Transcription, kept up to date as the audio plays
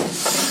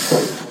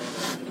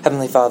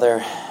Heavenly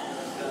Father,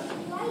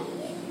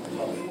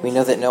 we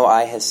know that no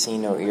eye has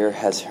seen, no ear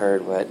has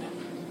heard what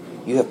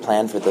you have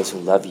planned for those who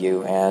love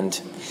you, and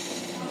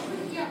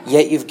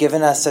yet you've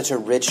given us such a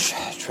rich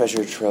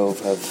treasure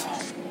trove of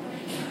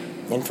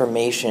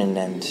information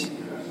and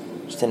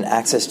just an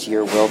access to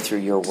your will through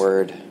your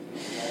word.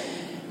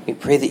 We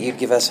pray that you'd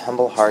give us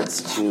humble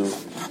hearts to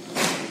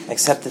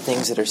accept the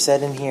things that are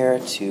said in here,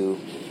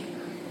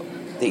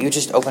 that you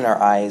just open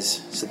our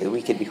eyes so that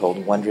we could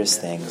behold wondrous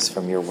things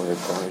from your word,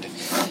 Lord.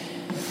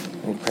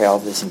 We pray all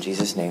of this in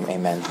Jesus' name,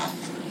 amen.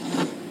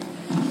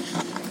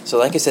 So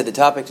like I said, the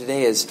topic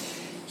today is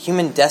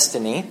human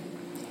destiny,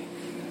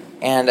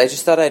 and I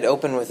just thought I'd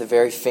open with a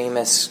very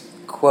famous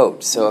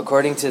quote. So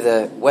according to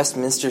the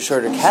Westminster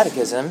Shorter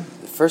Catechism,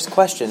 the first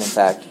question, in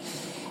fact,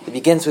 it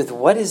begins with,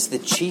 what is the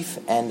chief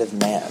end of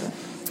man?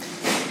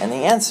 And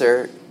the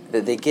answer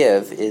that they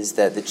give is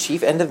that the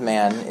chief end of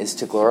man is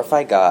to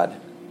glorify God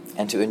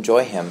and to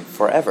enjoy him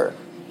forever.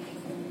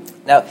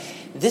 Now,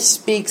 this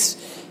speaks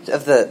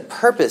of the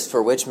purpose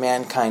for which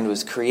mankind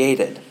was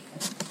created.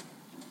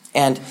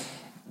 And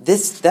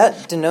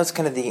that denotes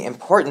kind of the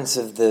importance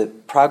of the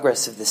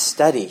progress of the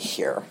study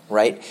here,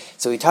 right?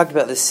 So we talked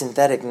about the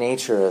synthetic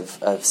nature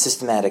of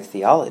systematic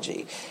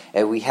theology.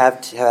 We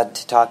had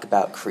to talk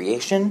about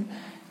creation,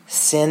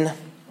 sin,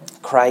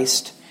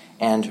 Christ,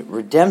 and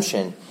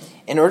redemption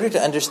in order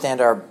to understand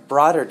our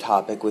broader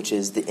topic, which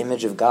is the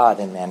image of God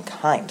in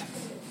mankind.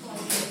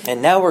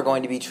 And now we're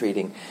going to be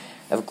treating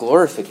of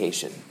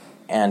glorification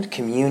and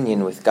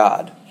communion with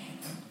God.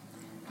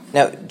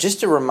 Now,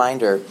 just a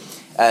reminder,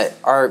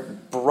 our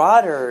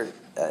broader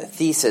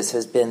thesis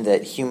has been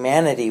that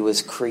humanity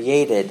was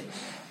created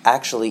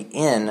actually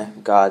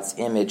in God's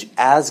image,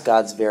 as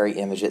God's very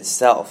image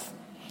itself.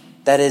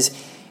 That is,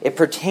 it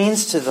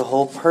pertains to the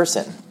whole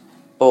person,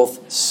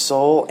 both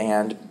soul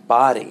and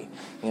body.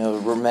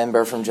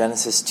 Remember from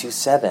Genesis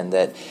 2:7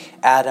 that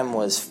Adam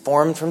was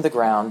formed from the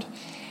ground,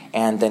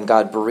 and then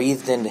God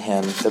breathed into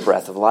him the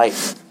breath of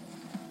life.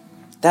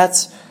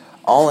 That's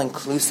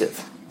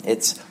all-inclusive.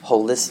 It's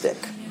holistic.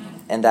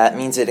 And that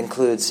means it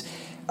includes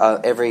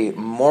every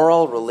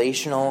moral,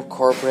 relational,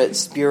 corporate,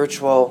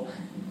 spiritual,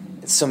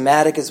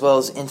 somatic, as well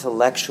as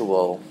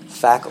intellectual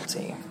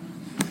faculty.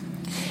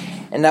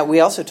 And now we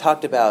also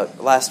talked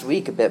about last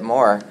week a bit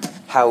more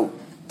how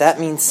that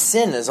means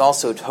sin is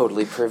also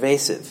totally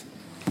pervasive.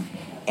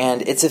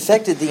 And it's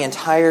affected the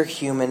entire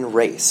human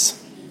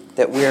race.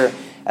 That we're,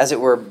 as it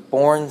were,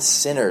 born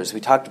sinners. We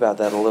talked about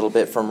that a little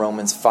bit from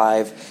Romans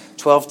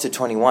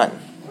 5:12-21.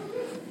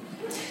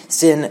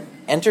 Sin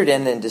entered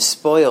in and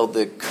despoiled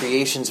the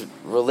creation's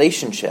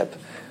relationship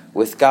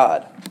with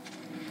God.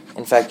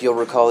 In fact, you'll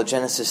recall at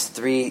Genesis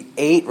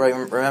 3:8,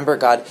 remember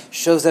God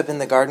shows up in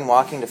the garden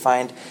walking to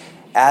find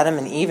Adam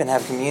and Eve and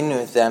have communion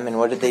with them, and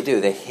what did they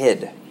do? They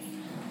hid.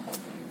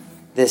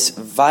 This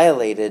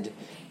violated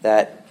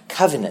that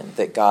covenant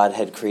that God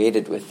had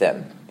created with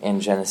them in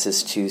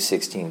Genesis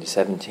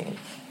 2:16-17.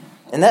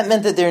 And that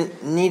meant that there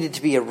needed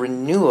to be a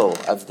renewal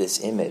of this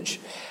image,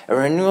 a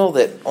renewal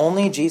that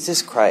only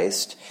Jesus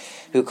Christ,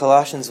 who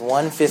Colossians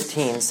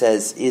 1:15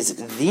 says is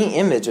the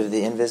image of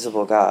the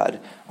invisible God,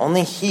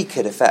 only he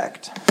could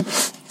effect.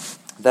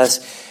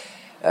 Thus,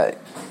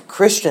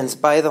 Christians,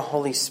 by the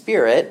Holy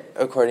Spirit,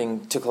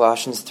 according to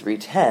Colossians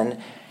 3:10,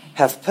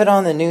 have put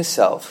on the new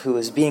self, who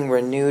is being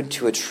renewed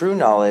to a true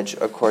knowledge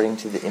according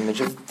to the image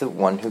of the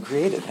one who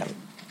created him.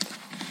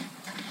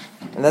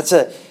 And that's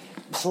a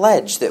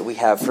pledge that we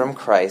have from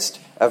Christ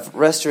of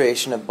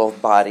restoration of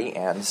both body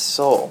and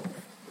soul.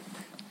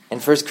 In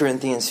 1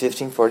 Corinthians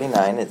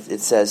 15:49,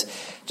 it says,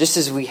 just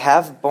as we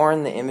have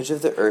borne the image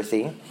of the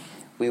earthy,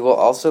 we will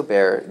also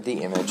bear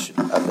the image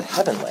of the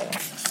heavenly.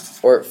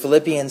 Or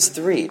Philippians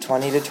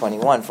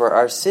 3:20-21, for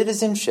our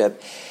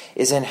citizenship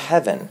is in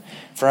heaven,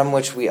 from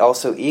which we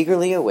also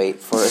eagerly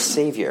await for a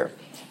Savior,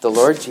 the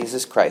Lord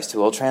Jesus Christ, who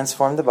will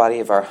transform the body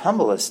of our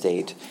humble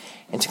estate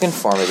into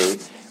conformity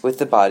with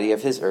the body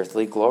of his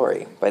earthly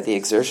glory, by the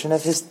exertion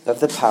of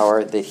the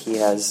power that he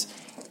has,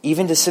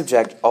 even to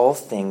subject all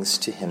things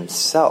to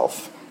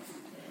himself.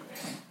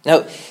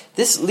 Now,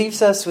 this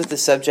leaves us with the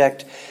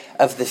subject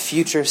of the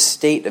future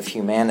state of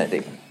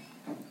humanity.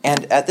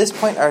 And at this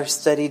point, our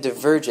study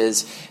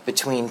diverges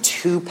between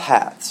two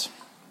paths.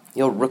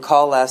 You'll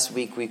recall last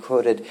week we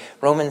quoted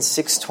Romans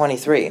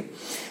 6:23.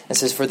 It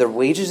says, for the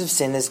wages of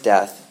sin is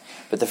death,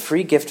 but the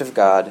free gift of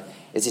God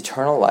is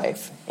eternal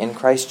life in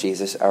Christ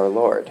Jesus our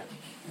Lord.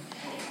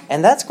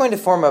 And that's going to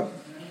form a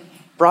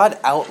broad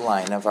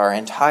outline of our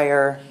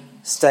entire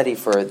study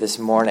for this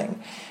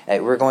morning.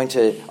 We're going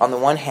to, on the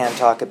one hand,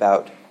 talk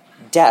about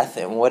death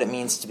and what it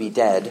means to be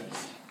dead,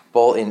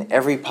 both in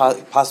every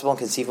possible and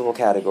conceivable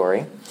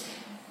category,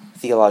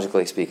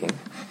 theologically speaking.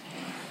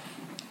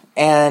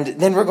 And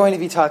then we're going to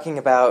be talking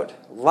about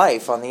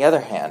life, on the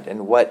other hand,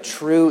 and what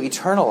true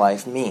eternal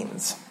life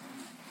means.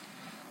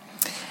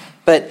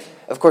 But,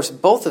 of course,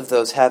 both of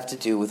those have to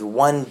do with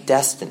one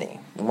destiny,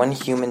 one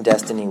human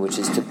destiny, which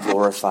is to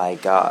glorify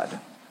God.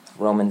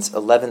 Romans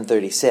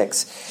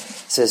 11:36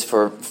 says,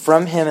 "For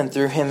from him and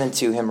through him and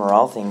to him are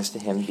all things, to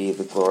him be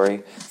the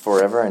glory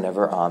forever and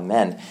ever.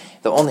 Amen."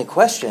 The only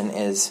question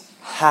is,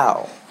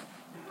 how?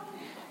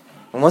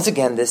 And once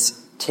again, this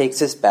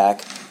takes us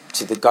back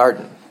to the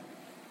garden.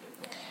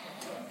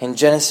 In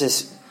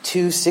Genesis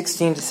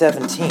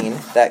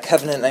 2:16-17, that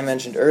covenant I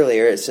mentioned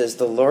earlier, it says,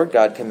 "The Lord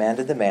God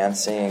commanded the man,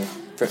 saying,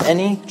 From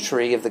any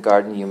tree of the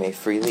garden you may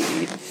freely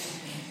eat,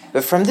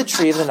 but from the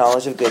tree of the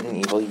knowledge of good and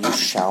evil you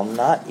shall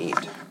not eat.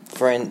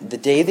 For in the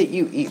day that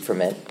you eat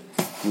from it,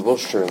 you will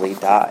surely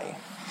die."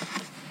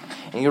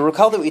 And you'll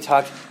recall that we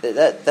talked,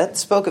 that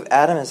spoke of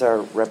Adam as our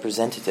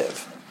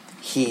representative.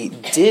 He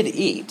did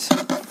eat,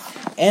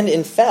 and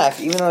in fact,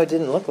 even though it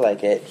didn't look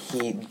like it,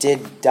 he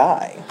did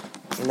die.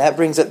 And that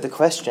brings up the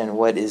question,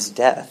 what is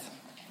death?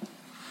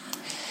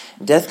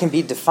 Death can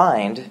be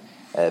defined,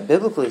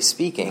 biblically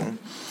speaking,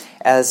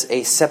 as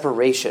a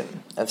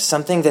separation of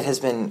something that has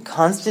been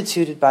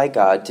constituted by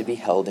God to be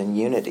held in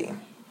unity.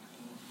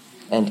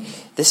 And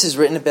this is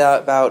written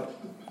about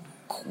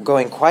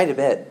going quite a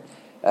bit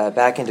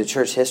back into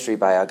church history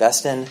by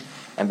Augustine,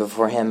 and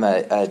before him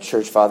a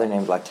church father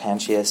named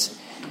Lactantius.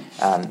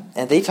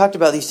 And they talked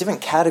about these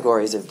different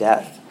categories of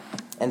death.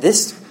 And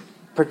this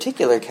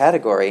particular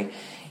category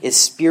is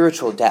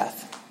spiritual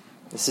death.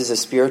 This is a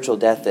spiritual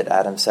death that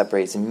Adam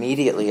separates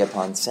immediately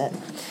upon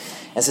sin.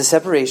 It's a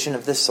separation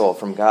of the soul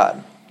from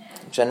God.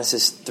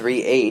 Genesis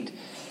 3:8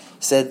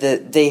 said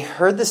that they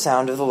heard the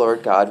sound of the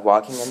Lord God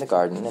walking in the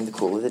garden in the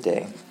cool of the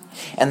day,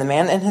 and the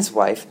man and his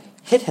wife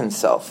hid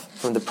himself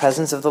from the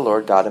presence of the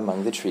Lord God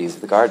among the trees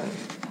of the garden.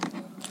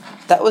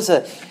 That was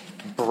a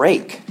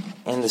break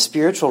in the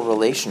spiritual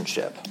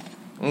relationship.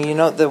 You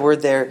note the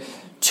word there,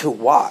 to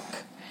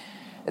walk.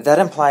 That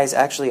implies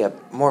actually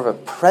more of a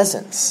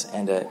presence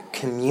and a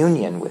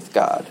communion with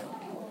God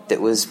that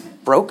was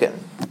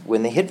broken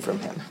when they hid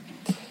from him.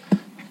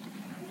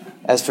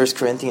 As 1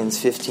 Corinthians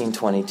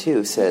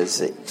 15:22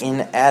 says,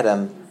 "In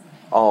Adam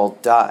all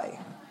die."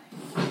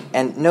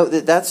 And note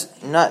that that's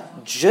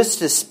not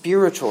just a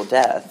spiritual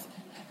death,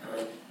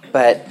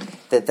 but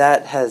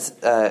that has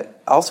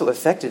also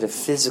affected a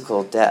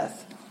physical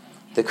death.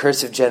 The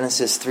curse of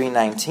Genesis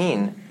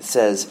 3:19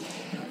 says,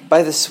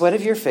 "By the sweat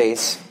of your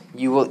face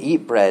you will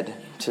eat bread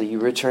till you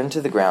return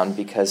to the ground,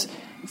 because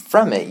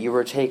from it you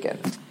were taken.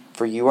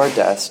 For you are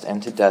dust,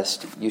 and to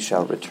dust you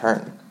shall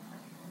return."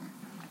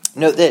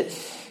 Note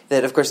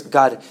that of course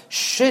God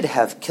should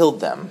have killed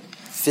them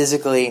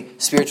physically,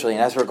 spiritually,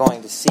 and as we're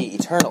going to see,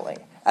 eternally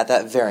at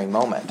that very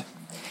moment.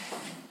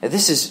 Now,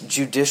 this is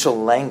judicial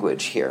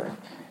language here.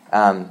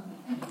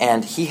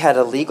 And he had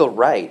a legal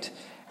right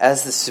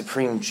as the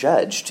supreme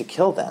judge to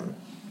kill them.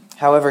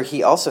 However,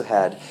 he also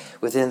had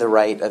within the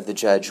right of the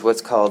judge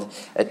what's called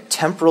a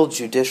temporal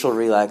judicial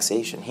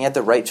relaxation. He had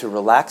the right to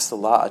relax the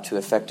law to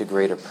effect a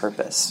greater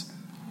purpose.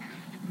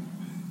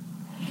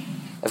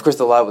 Of course,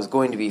 the law was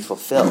going to be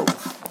fulfilled,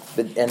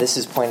 and this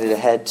is pointed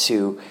ahead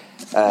to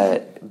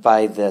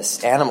by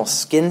this animal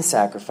skin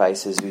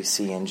sacrifices we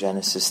see in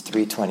Genesis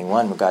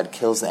 3:21, where God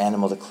kills the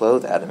animal to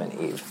clothe Adam and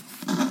Eve.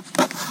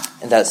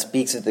 And that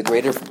speaks of the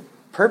greater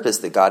purpose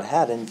that God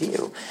had in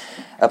view.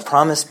 A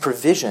promised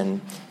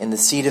provision in the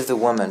seed of the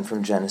woman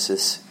from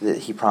Genesis that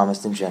he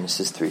promised in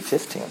Genesis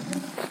 3:15.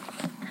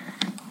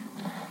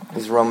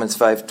 As Romans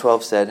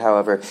 5:12 said,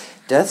 however,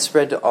 death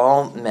spread to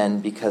all men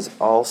because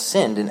all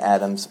sinned in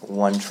Adam's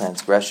one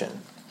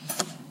transgression.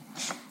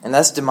 And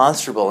that's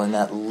demonstrable in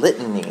that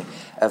litany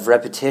of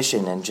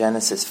repetition in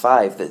Genesis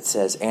 5 that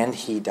says, "And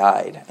he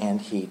died,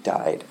 and he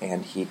died,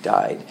 and he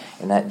died,"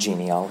 in that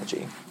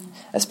genealogy.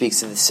 That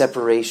speaks of the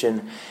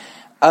separation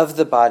of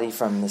the body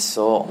from the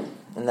soul.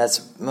 And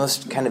that's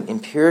most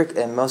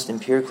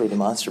empirically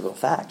demonstrable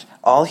fact.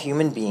 All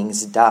human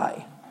beings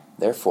die.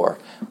 Therefore,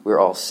 we're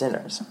all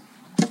sinners.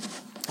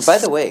 By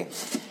the way,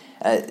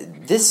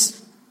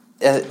 this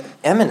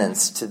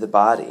eminence to the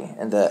body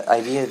and the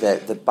idea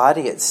that the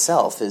body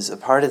itself is a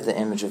part of the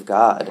image of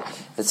God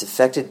that's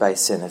affected by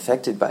sin,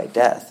 affected by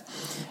death,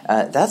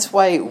 that's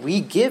why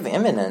we give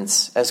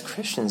eminence as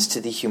Christians to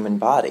the human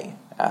body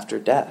after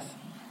death.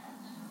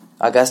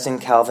 Augustine,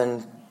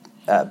 Calvin,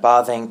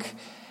 Bavinck,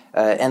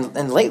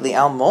 and lately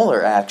Al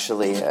Mohler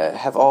actually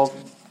have all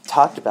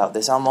talked about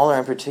this. Al Mohler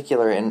in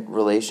particular in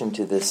relation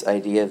to this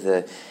idea of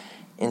the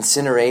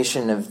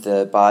incineration of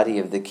the body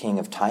of the king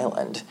of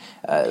Thailand.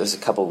 It was a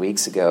couple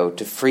weeks ago,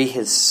 to free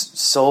his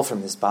soul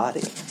from his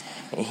body.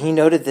 And he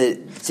noted the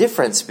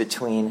difference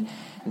between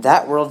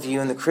that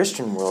worldview and the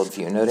Christian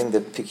worldview, noting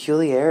the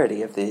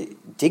peculiarity of the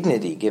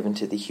dignity given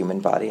to the human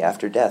body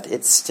after death.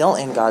 It's still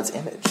in God's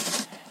image.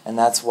 And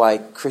that's why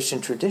Christian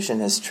tradition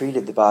has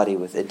treated the body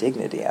with a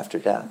dignity after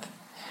death.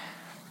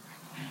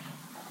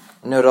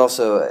 Note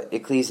also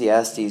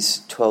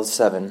Ecclesiastes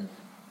 12:7.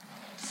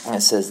 And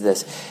it says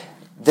this,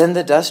 "Then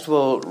the dust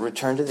will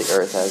return to the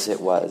earth as it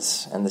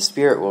was, and the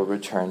spirit will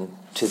return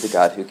to the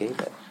God who gave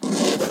it."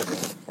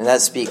 And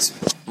that speaks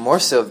more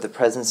so of the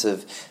presence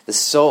of the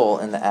soul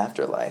in the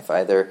afterlife,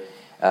 either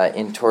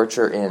in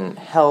torture in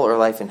hell or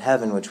life in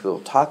heaven, which we'll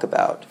talk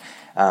about.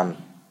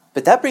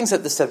 But that brings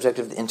up the subject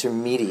of the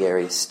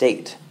intermediary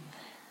state.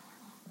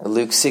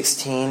 Luke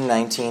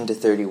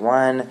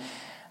 16:19-31,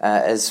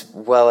 as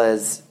well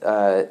as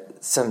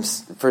some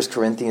 1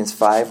 Corinthians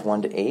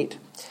 5:1-8,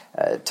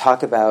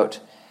 talk about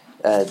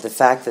the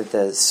fact that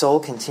the soul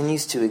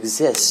continues to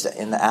exist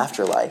in the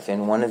afterlife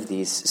in one of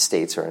these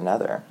states or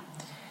another.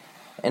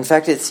 In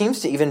fact, it seems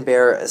to even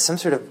bear some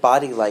sort of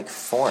body-like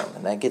form,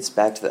 and that gets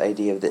back to the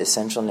idea of the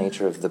essential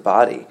nature of the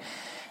body.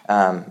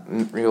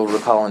 You'll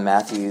recall in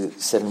Matthew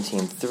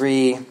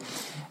 17:3,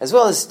 as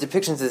well as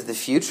depictions of the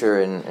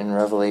future in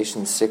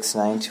Revelation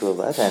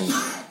 6:9-11,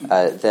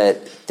 that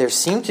there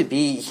seem to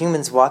be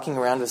humans walking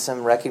around with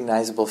some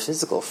recognizable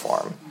physical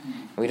form.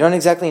 We don't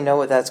exactly know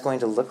what that's going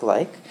to look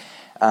like.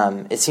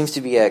 It seems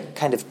to be a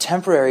kind of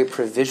temporary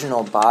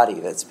provisional body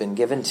that's been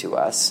given to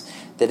us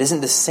that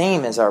isn't the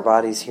same as our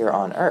bodies here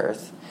on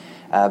earth.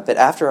 But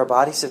after our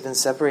bodies have been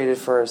separated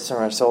from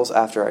our souls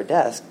after our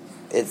death,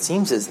 it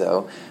seems as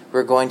though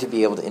we're going to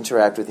be able to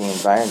interact with the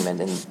environment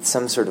in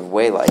some sort of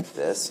way like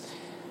this,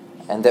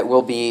 and that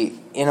will be,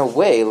 in a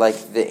way,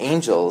 like the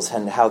angels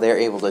and how they're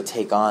able to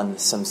take on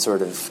some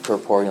sort of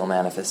corporeal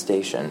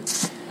manifestation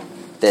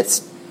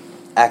that's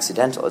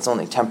accidental. It's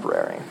only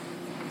temporary.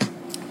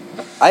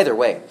 Either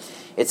way,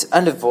 it's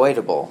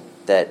unavoidable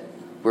that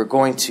we're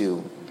going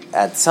to,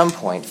 at some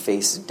point,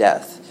 face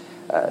death,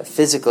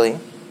 physically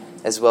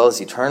as well as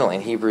eternally.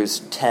 In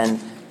Hebrews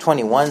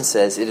 10:21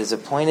 says, "It is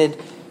appointed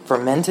for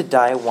men to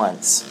die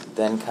once,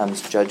 then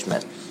comes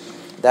judgment."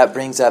 That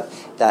brings up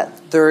that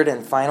third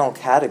and final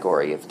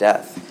category of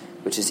death,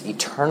 which is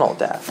eternal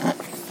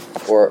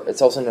death, or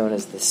it's also known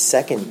as the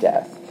second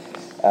death,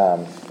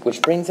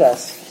 which brings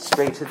us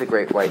straight to the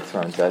great white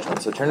throne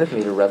judgment. So turn with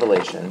me to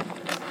Revelation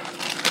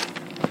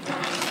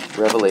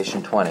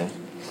 20.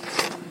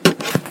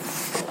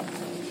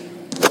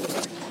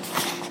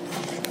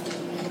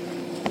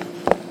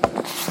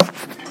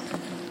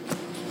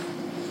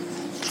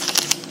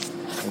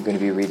 I'm going to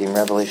be reading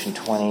Revelation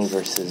 20,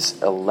 verses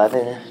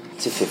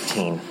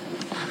 11-15.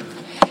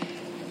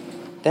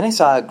 "Then I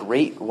saw a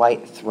great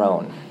white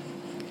throne,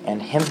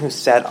 and him who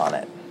sat on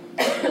it,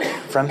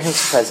 from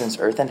whose presence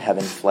earth and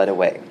heaven fled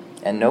away,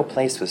 and no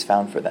place was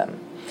found for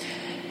them.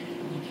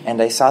 And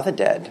I saw the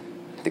dead,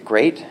 the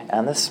great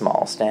and the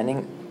small,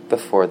 standing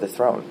before the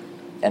throne,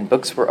 and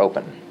books were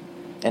open.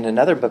 And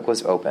another book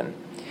was open,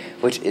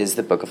 which is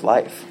the book of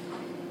life.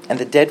 And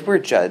the dead were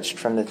judged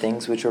from the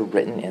things which were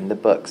written in the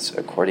books,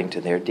 according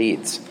to their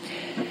deeds.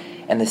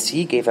 And the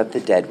sea gave up the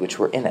dead which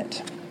were in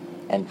it,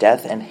 and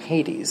death and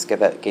Hades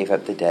gave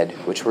up the dead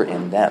which were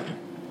in them.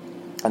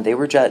 And they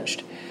were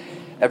judged,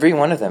 every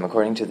one of them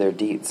according to their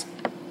deeds.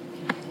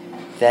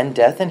 Then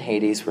death and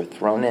Hades were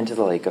thrown into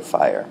the lake of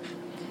fire.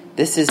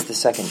 This is the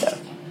second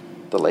death,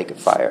 the lake of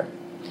fire.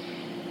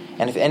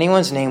 And if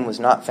anyone's name was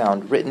not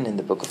found written in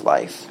the book of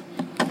life,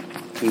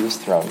 he was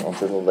thrown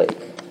into the lake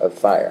of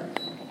fire."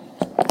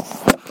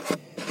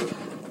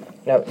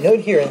 Now, note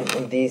here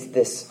in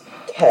this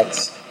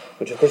text,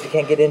 which of course we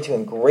can't get into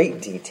in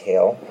great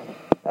detail,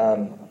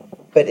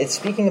 but it's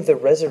speaking of the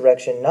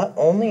resurrection not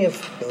only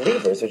of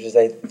believers, which is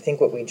I think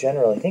what we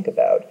generally think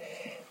about,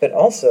 but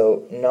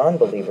also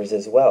non-believers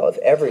as well, of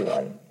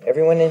everyone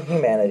in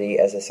humanity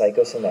as a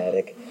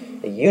psychosomatic,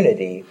 a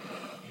unity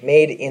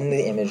made in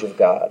the image of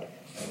God.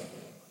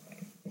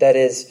 That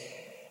is,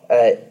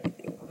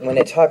 when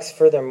it talks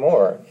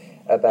furthermore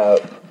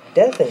about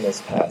death in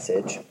this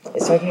passage,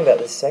 it's talking about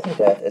the second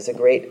death as a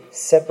great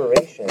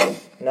separation,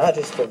 not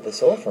just of the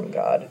soul from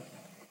God,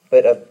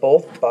 but of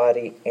both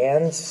body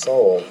and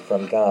soul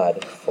from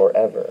God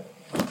forever.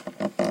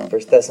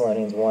 1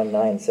 Thessalonians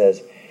 1:9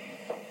 says,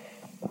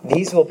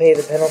 "These will pay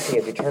the penalty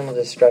of eternal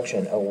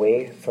destruction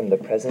away from the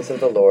presence of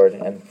the Lord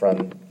and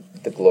from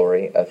the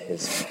glory of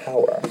his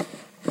power."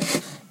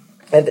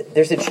 And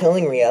there's a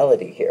chilling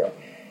reality here.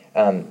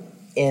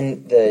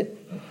 In the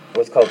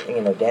what's called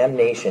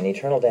damnation,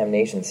 eternal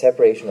damnation,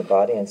 separation of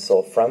body and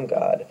soul from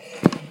God,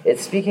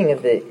 it's speaking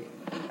of the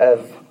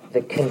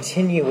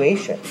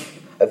continuation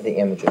of the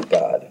image of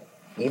God,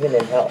 even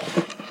in hell.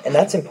 And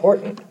that's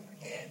important.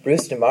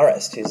 Bruce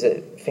Demarest, who's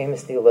a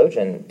famous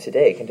theologian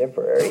today,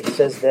 contemporary, he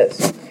says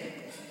this: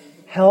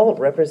 "Hell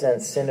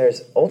represents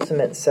sinners'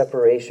 ultimate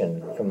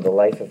separation from the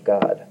life of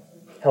God.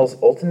 Hell's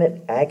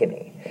ultimate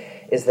agony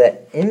is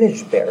that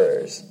image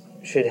bearers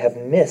should have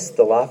missed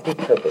the lofty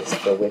purpose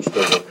for which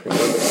they were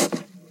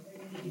created."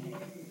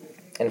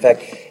 In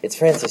fact, it's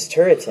Francis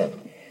Turretin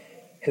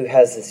who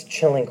has this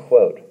chilling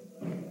quote: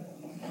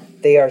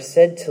 "They are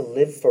said to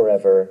live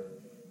forever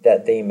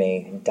that they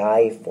may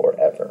die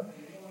forever."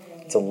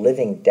 It's a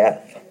living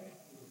death.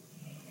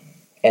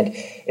 And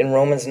in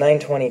Romans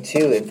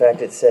 9:22, in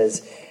fact, it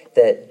says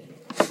that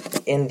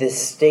in this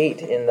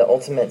state, in the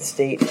ultimate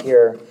state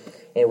here,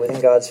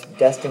 within God's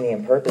destiny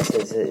and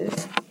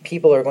purposes,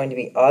 people are going to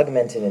be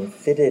augmented and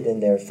fitted in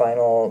their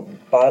final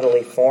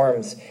bodily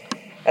forms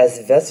as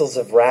vessels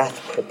of wrath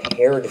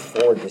prepared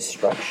for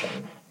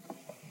destruction.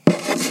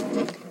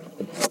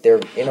 They're,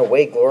 in a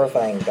way,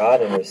 glorifying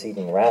God and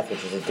receiving wrath,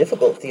 which is a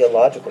difficult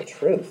theological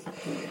truth.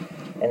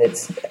 And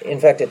it's, in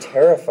fact, a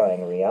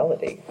terrifying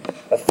reality,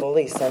 a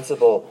fully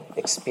sensible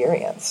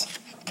experience,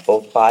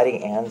 both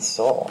body and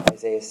soul.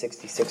 Isaiah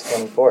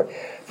 66:24.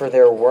 For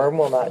their worm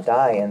will not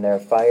die, and their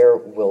fire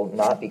will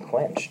not be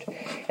quenched,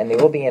 and they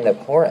will be an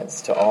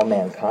abhorrence to all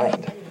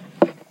mankind.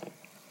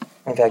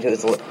 In fact, it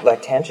was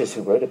Lactantius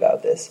who wrote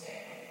about this,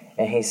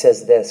 and he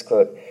says this,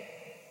 quote,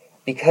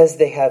 because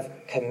they have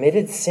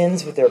committed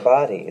sins with their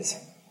bodies,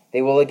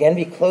 they will again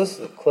be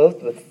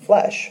clothed with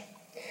flesh,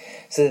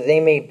 so that they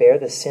may bear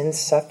the sin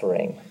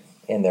suffering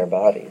in their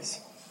bodies.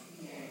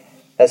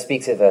 That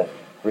speaks of a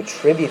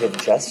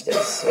retributive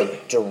justice, a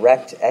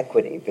direct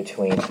equity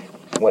between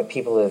what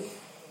people have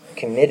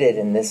committed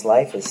in this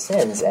life as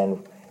sins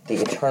and the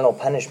eternal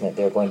punishment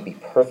they're going to be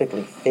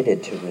perfectly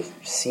fitted to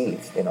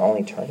receive in all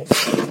eternity.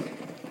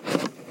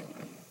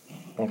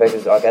 In fact, it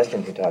was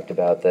Augustine who talked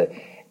about the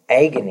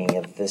agony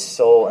of the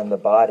soul and the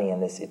body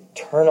and this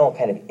eternal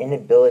kind of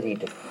inability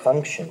to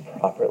function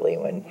properly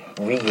when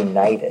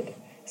reunited.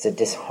 It's a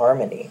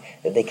disharmony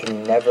that they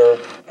can never,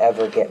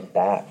 ever get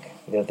back,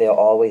 that they'll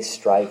always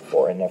strive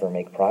for and never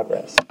make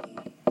progress.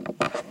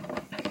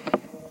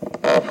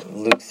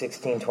 Luke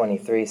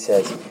 16:23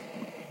 says,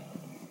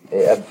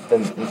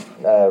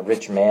 the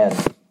rich man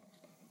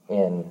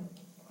in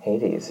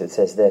Hades, it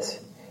says this,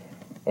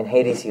 in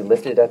Hades he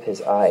lifted up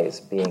his eyes,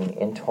 being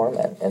in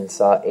torment, and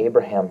saw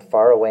Abraham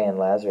far away and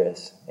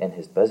Lazarus in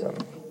his bosom.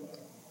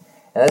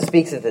 And that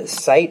speaks of the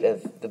sight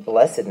of the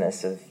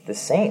blessedness of the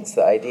saints,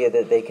 the idea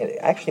that they can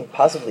actually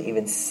possibly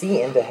even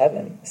see into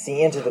heaven,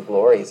 see into the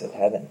glories of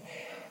heaven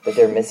that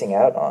they're missing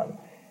out on.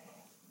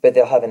 But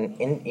they'll have an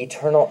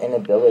eternal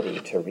inability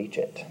to reach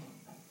it.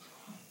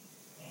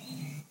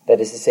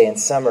 That is to say, in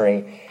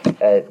summary,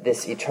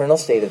 this eternal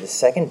state of the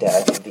second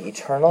death, the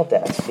eternal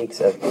death, speaks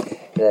of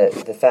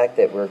the fact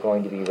that we're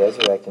going to be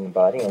resurrected in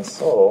body and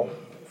soul,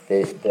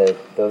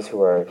 those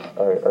who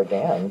are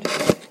damned,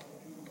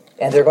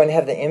 and they're going to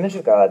have the image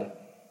of God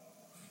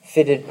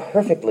fitted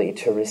perfectly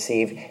to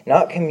receive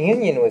not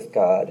communion with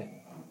God,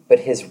 but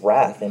his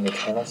wrath and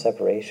eternal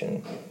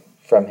separation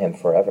from him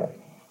forever.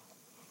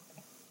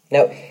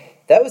 Now,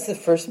 that was the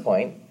first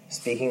point,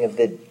 speaking of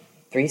the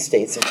three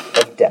states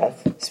of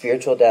death: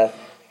 spiritual death,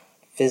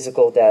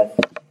 physical death,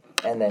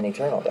 and then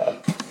eternal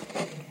death.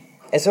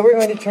 And so we're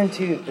going to turn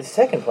to the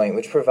second point,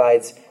 which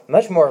provides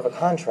much more of a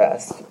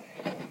contrast,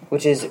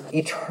 which is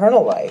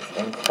eternal life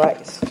in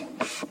Christ.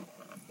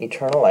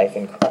 Eternal life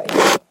in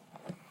Christ.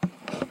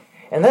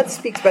 And that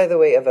speaks, by the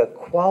way, of a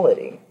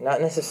quality,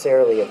 not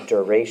necessarily of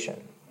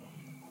duration.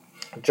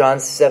 John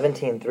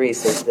 17:3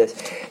 says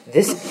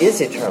this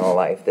is eternal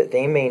life, that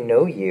they may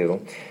know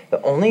you,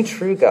 the only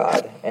true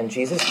God, and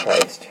Jesus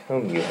Christ,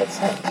 whom you have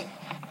sent.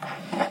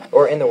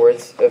 Or in the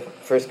words of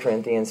 1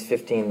 Corinthians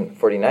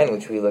 15:49,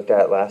 which we looked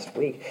at last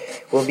week,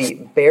 will be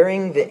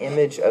bearing the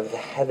image of the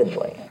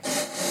heavenly.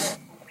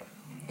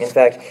 In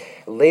fact,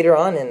 later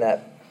on in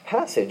that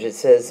passage, it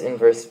says in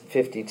verse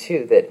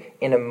 52 that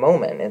in a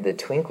moment, in the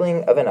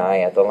twinkling of an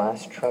eye at the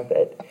last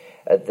trumpet,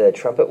 the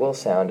trumpet will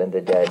sound and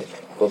the dead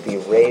will be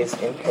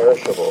raised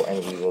imperishable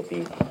and we will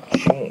be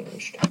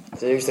changed.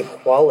 So there's a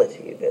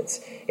quality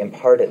that's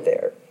imparted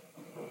there.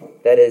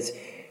 That is,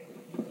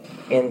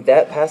 in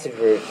that passage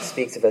where it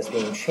speaks of us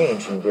being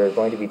changed, and we're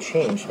going to be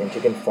changed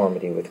into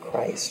conformity with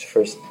Christ.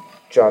 1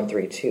 John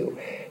 3:2,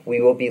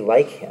 we will be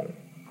like him,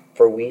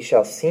 for we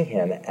shall see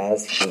him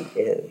as he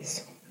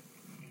is.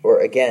 Or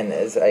again,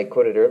 as I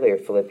quoted earlier,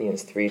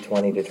 Philippians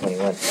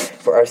 3:20-21,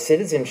 for our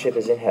citizenship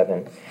is in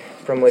heaven,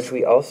 from which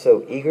we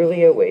also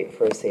eagerly await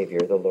for a Savior,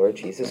 the Lord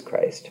Jesus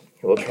Christ,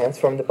 who will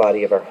transform the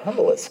body of our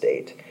humble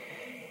estate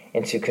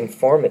into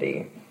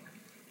conformity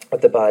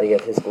with the body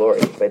of his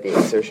glory by the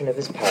exertion of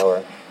his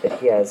power that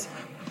he has,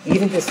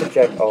 even to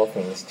subject all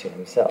things to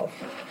himself.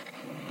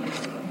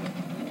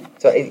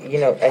 So, I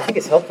think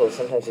it's helpful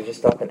sometimes to just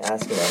stop and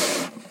ask,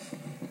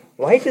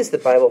 why does the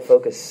Bible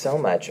focus so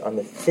much on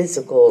the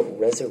physical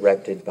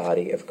resurrected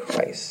body of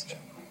Christ?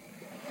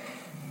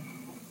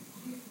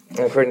 And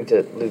according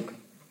to Luke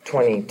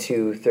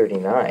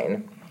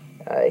 22:39,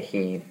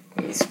 he's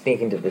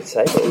speaking to the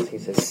disciples. He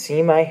says,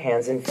 see my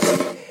hands and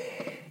feet,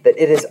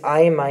 that it is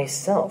I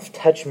myself.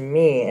 Touch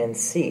me and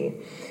see.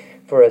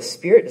 For a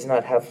spirit does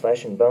not have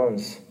flesh and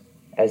bones,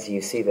 as you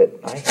see that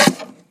I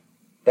have.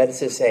 That is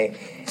to say,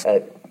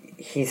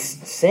 he's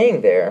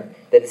saying there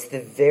that it's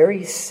the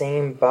very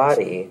same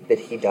body that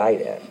he died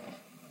in.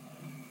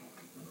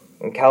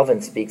 And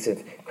Calvin speaks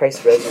of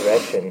Christ's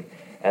resurrection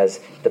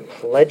as the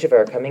pledge of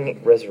our coming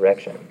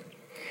resurrection.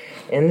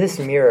 In this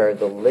mirror,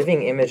 the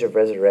living image of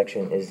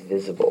resurrection is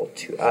visible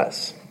to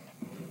us.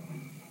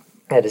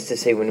 That is to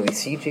say, when we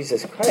see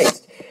Jesus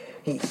Christ,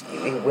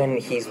 when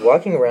he's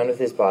walking around with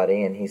his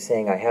body and he's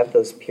saying, I have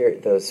those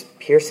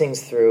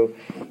piercings through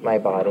my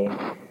body,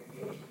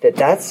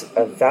 that's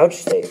a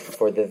vouchsafe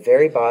for the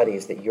very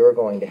bodies that you're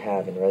going to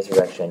have in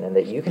resurrection, and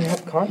that you can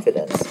have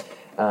confidence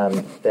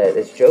that,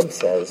 as Job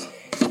says,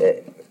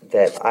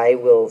 that I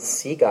will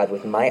see God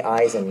with my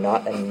eyes and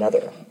not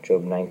another.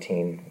 Job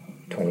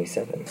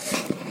 19:27.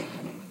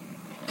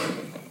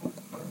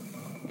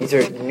 You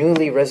These are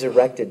newly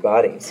resurrected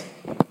bodies.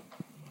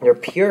 They're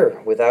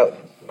pure without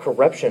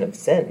corruption of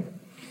sin.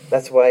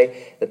 That's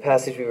why the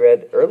passage we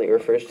read earlier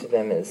refers to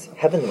them as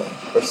heavenly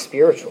or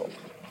spiritual.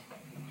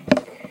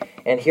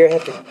 And here I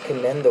have to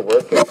commend the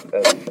work of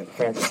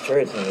Francis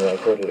Turretin, who I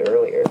quoted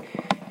earlier,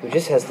 who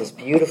just has this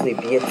beautifully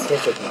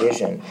beatific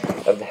vision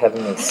of the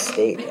heavenly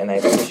state. And I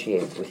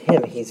appreciate with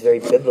him, he's very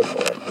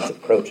biblical in his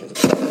approach as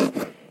well.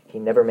 He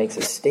never makes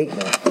a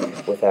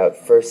statement without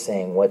first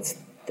saying what's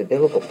the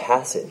biblical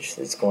passage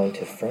that's going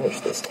to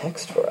furnish this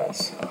text for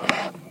us.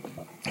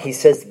 He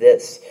says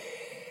this: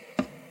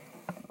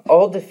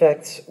 all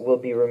defects will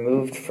be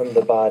removed from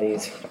the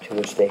bodies to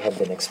which they have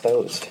been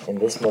exposed in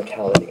this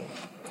mortality,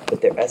 but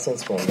their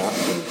essence will not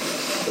be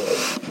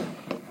destroyed.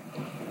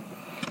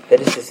 That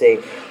is to say,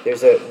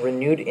 there's a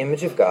renewed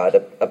image of God,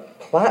 a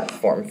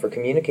platform for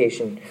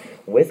communication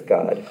with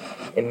God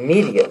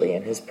immediately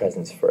in his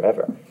presence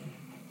forever.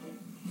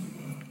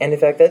 And in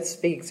fact, that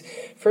speaks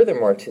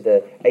furthermore to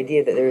the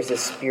idea that there is a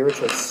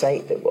spiritual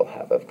sight that we'll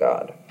have of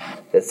God,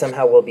 that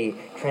somehow we'll be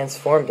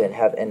transformed and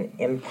have an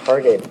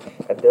imparted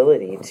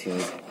ability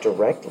to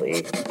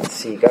directly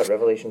see God.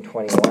 Revelation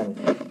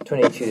 21,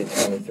 22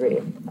 to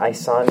 23. I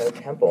saw no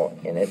temple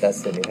in it,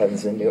 that's the new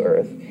heavens and new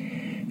earth,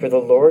 for the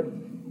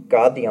Lord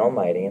God the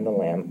Almighty and the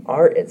Lamb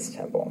are its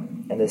temple,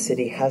 and the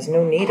city has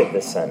no need of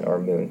the sun or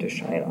moon to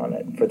shine on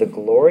it, for the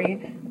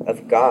glory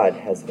of God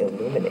has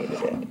illuminated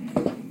it,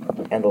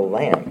 and the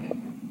lamp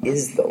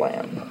is the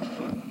Lamb.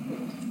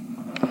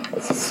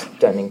 That's a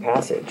stunning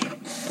passage.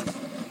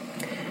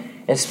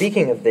 And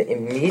speaking of the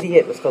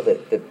immediate, what's called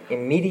the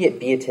immediate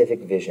beatific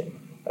vision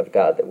of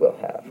God that we'll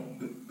have,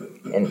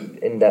 and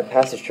in that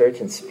passage,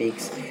 Turretin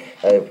speaks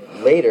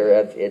later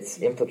of its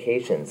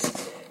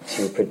implications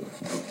to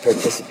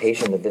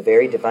participation of the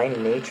very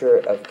divine nature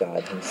of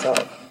God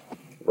himself.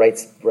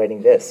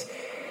 Writing this: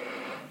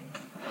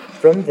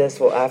 from this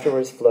will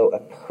afterwards flow a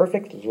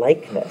perfect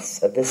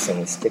likeness of the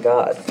saints to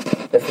God,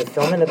 the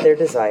fulfillment of their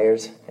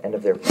desires and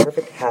of their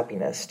perfect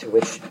happiness to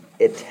which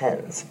it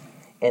tends,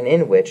 and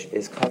in which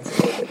is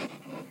consummated.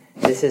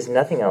 This is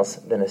nothing else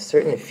than a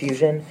certain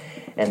effusion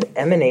and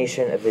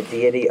emanation of the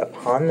deity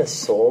upon the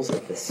souls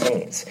of the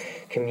saints,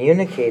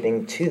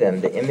 communicating to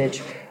them the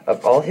image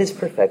of all his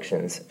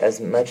perfections as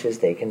much as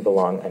they can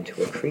belong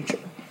unto a creature.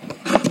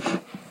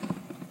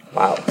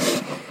 Wow.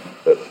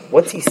 But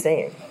what's he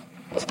saying?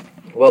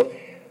 Well,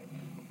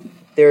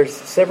 there's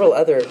several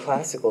other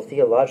classical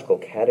theological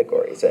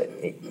categories.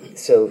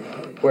 So,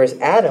 whereas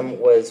Adam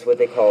was what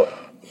they call,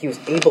 he was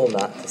able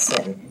not to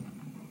sin,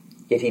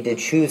 yet he did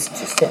choose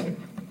to sin,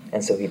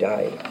 and so he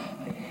died.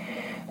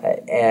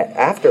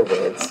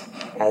 Afterwards,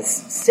 as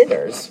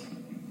sinners,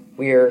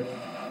 we're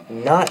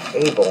not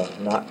able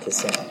not to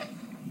sin.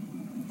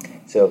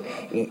 So,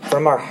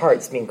 from our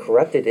hearts being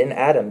corrupted in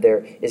Adam,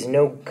 there is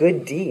no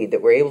good deed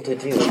that we're able to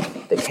do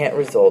that can't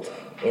result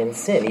in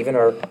sin. Even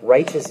our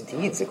righteous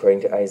deeds,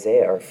 according to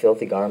Isaiah, are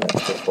filthy garments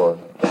before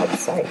God's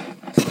sight.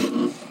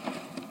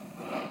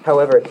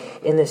 However,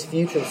 in this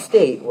future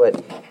state, what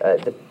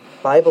the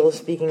Bible is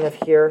speaking of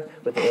here,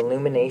 with the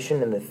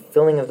illumination and the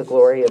filling of the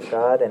glory of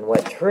God, and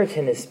what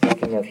Turretin is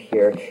speaking of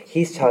here,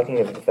 he's talking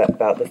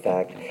about the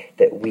fact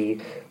that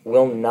we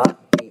will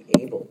not be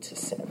able to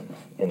sin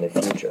in the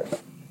future.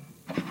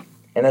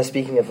 And as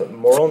speaking of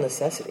moral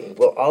necessity,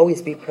 will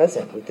always be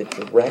present with the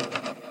direct,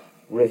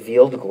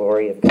 revealed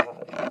glory of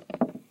God.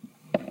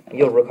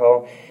 You'll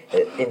recall,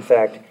 in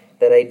fact,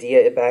 that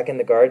idea back in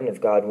the garden of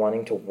God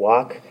wanting to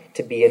walk,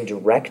 to be in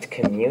direct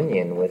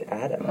communion with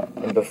Adam.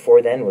 And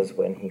before then was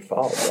when he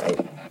falls,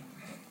 right?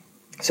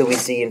 So we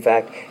see, in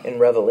fact, in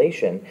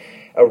Revelation,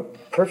 a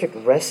perfect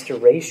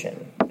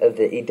restoration of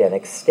the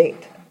Edenic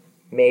state,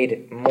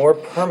 made more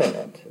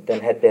permanent than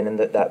had been in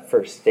that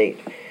first state.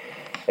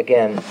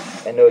 Again,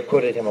 I know I've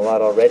quoted him a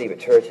lot already, but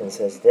Turretin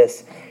says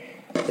this: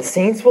 the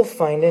saints will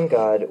find in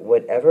God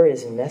whatever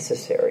is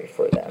necessary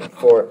for them,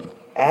 for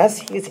as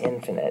he is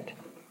infinite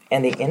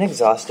and the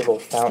inexhaustible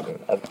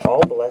fountain of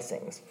all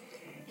blessings,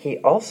 he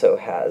also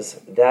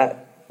has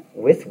that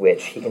with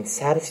which he can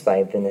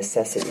satisfy the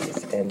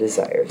necessities and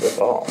desires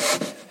of all.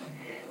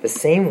 The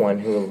same one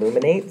who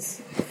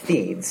illuminates,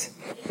 feeds,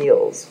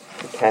 heals,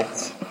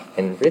 protects,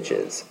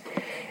 enriches,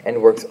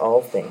 and works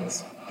all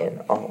things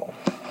in all.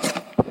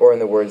 Or in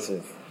the words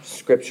of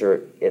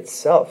Scripture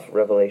itself,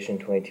 Revelation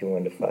 22,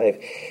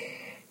 1-5,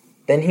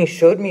 then he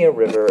showed me a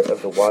river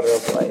of the water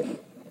of life,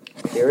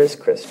 clear as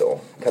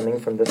crystal, coming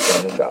from the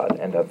throne of God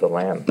and of the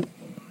Lamb.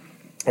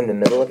 In the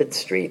middle of its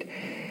street,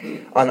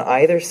 on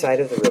either side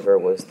of the river,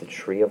 was the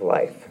tree of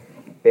life,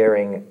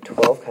 bearing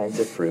 12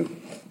 kinds of fruit,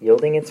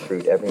 yielding its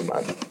fruit every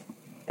month.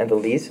 And the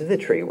leaves of the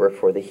tree were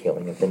for the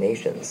healing of the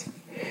nations.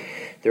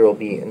 There will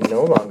be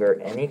no longer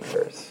any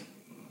curse,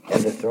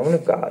 and the throne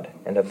of God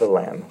and of the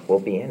Lamb will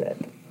be in it,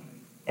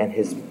 and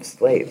his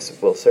slaves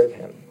will serve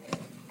him.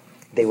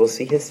 They will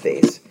see his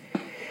face,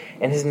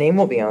 and his name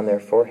will be on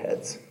their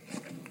foreheads,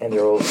 and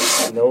there will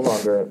no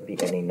longer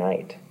be any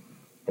night,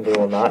 and they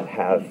will not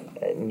have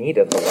need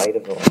of the light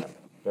of the lamp,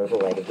 nor the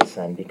light of the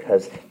sun,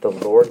 because the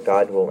Lord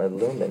God will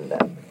illumine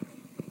them,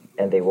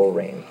 and they will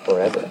reign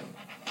forever.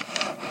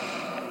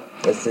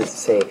 This is to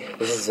say,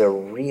 this is a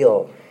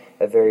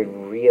very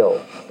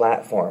real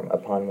platform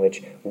upon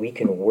which we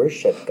can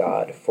worship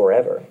God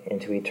forever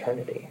into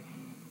eternity.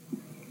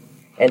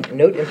 And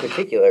note in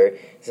particular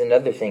is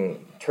another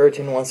thing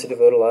Turretin wants to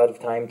devote a lot of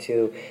time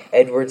to.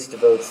 Edwards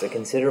devotes a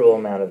considerable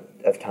amount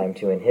of time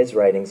to in his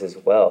writings as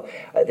well.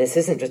 This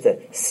isn't just a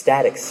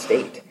static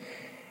state.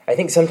 I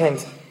think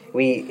sometimes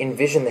we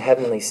envision the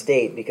heavenly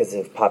state because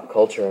of pop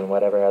culture and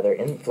whatever other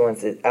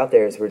influence out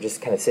there is we're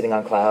just kind of sitting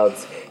on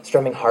clouds,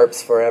 strumming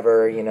harps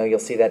forever. You'll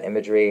see that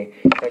imagery.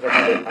 In fact, I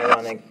find it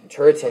ironic.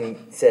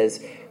 Turretin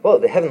says, well,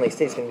 the heavenly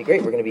state's going to be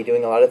great. We're going to be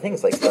doing a lot of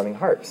things like strumming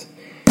harps.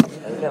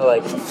 And kind of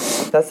like,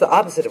 that's the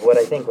opposite of what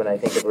I think when I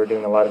think that we're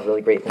doing a lot of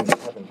really great things in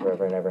heaven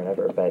forever and ever and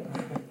ever. But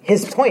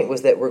his point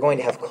was that we're going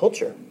to have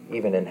culture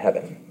even in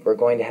heaven. We're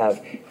going to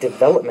have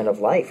development of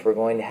life. We're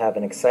going to have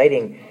an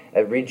exciting,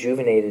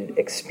 rejuvenated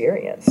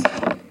experience.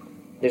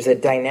 There's a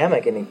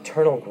dynamic and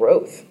eternal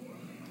growth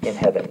in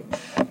heaven.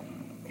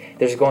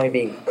 There's going to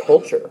be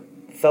culture,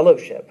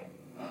 fellowship,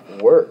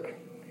 work.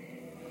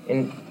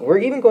 And we're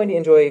even going to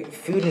enjoy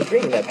food and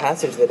drink. That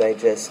passage that I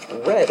just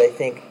read, I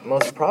think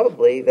most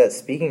probably that's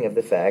speaking of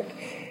the fact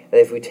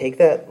that if we take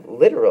that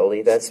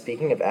literally, that's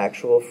speaking of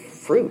actual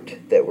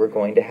fruit that we're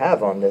going to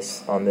have on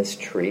this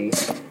tree,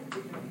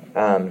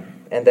 and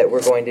that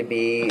we're going to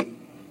be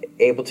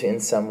able to in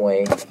some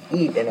way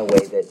eat in a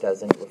way that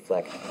doesn't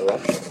reflect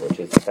corruption, which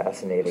is a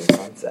fascinating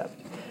concept.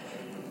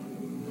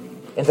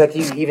 In fact,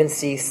 you even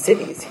see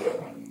cities here.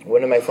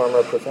 One of my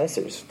former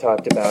professors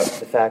talked about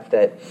the fact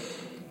that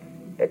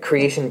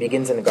creation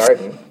begins in a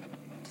garden,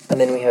 and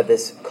then we have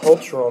this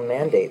cultural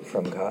mandate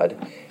from God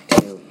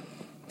to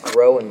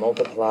grow and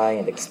multiply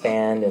and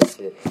expand and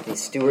to be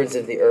stewards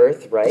of the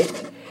earth,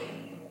 right?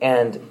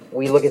 And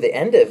we look at the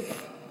end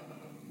of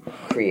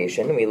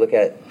creation, we look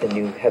at the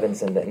new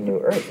heavens and the new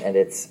earth, and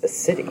it's a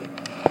city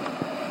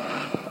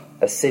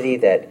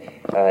that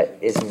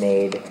is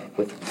made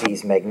with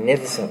these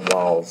magnificent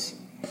walls,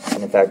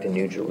 and in fact a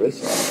new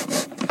Jerusalem.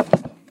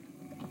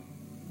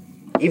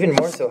 Even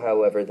more so,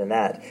 however, than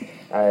that,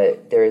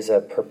 there is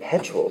a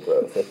perpetual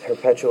growth, a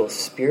perpetual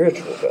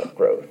spiritual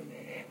growth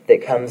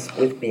that comes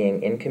with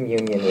being in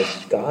communion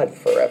with God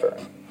forever.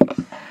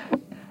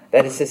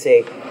 That is to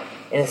say,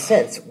 in a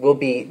sense, we'll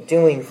be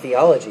doing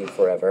theology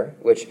forever,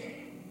 which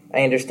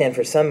I understand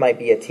for some might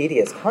be a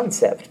tedious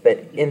concept, but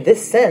in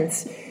this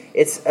sense,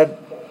 it's an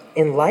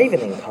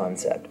enlivening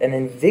concept, an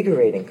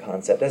invigorating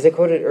concept. As I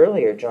quoted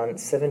earlier, John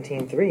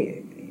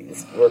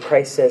 17:3, where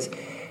Christ says,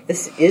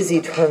 "This is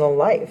eternal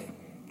life,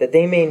 that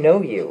they may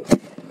know you,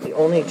 the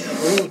only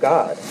true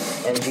God,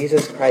 and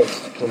Jesus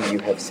Christ whom you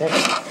have sent."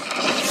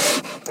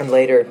 And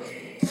later,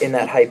 in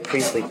that high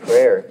priestly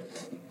prayer,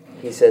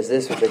 he says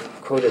this, which I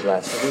quoted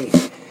last week.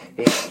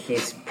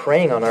 He's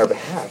praying on our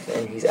behalf,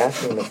 and he's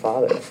asking the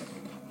Father,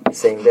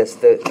 saying this,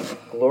 "The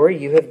glory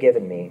you have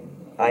given me,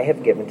 I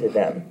have given to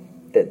them,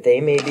 that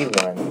they may be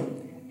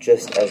one,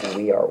 just as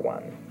we are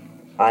one.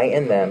 I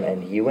and them,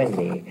 and you and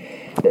me,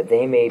 that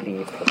they may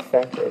be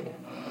perfected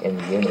in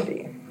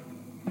unity."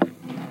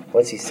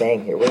 What's he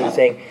saying here? What he's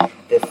saying,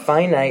 the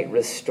finite,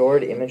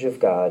 restored image of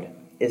God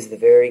is the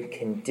very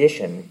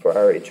condition for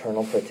our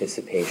eternal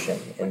participation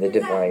in the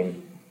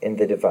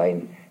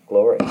divine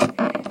glory.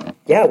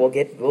 Yeah, we'll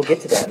get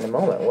to that in a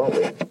moment, won't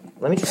we?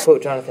 Let me just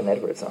quote Jonathan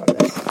Edwards on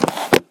this.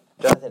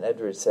 Jonathan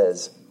Edwards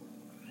says,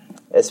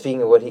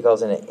 speaking of what he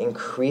calls an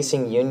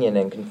increasing union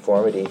and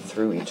conformity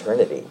through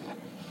eternity,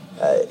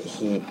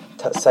 he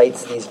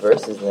cites these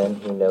verses and then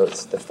he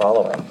notes the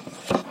following.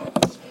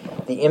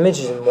 The image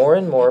is more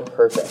and more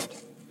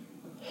perfect,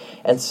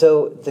 and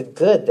so the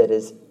good that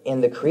is in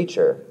the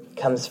creature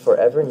comes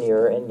forever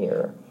nearer and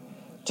nearer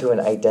to an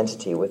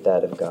identity with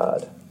that of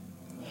God.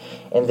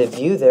 And the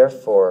view,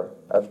 therefore,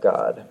 of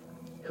God,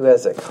 who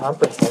has a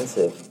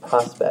comprehensive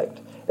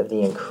prospect of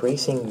the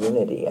increasing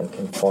unity and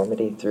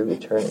conformity through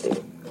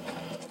eternity,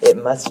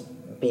 it must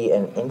be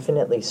an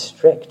infinitely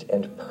strict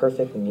and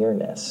perfect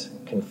nearness,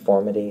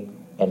 conformity,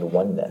 and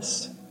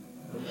oneness.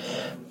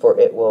 For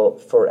it will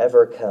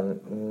forever come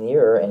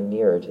nearer and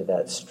nearer to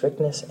that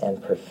strictness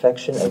and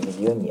perfection of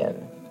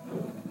union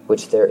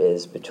which there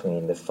is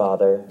between the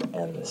Father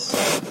and the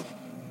Son.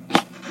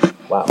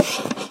 Wow,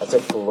 that's a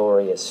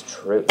glorious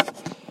truth.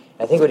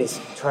 I think what he's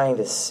trying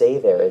to say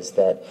there is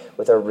that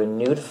with our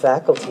renewed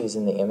faculties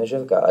in the image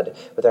of God,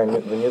 with our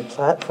renewed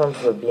platform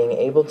for being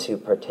able to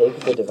partake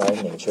of the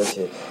divine nature,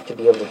 to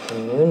be able to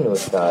commune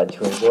with God,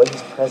 to enjoy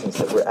his presence,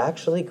 that we're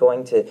actually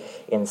going to,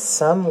 in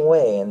some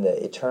way, in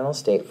the eternal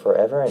state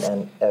forever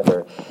and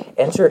ever,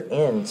 enter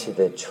into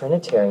the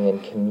Trinitarian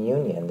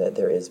communion that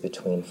there is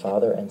between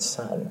Father and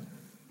Son.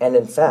 And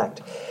in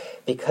fact,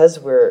 because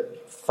we're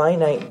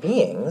finite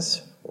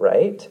beings,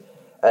 right,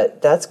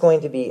 that's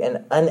going to be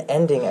an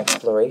unending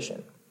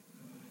exploration.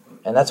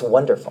 And that's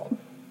wonderful.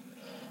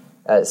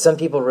 Some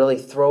people really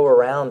throw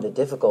around the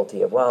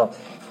difficulty of, well,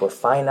 if we're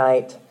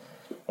finite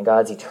and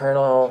God's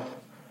eternal,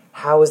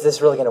 how is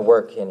this really going to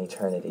work in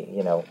eternity?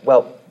 You know,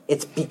 well,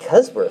 it's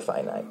because we're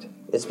finite.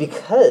 It's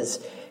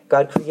because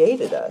God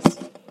created us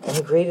And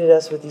he created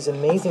us with these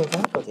amazing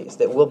faculties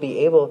that we'll be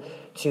able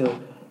to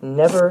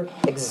never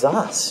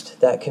exhaust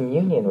that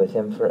communion with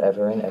him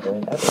forever and ever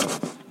and ever.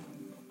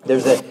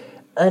 There's an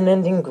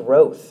unending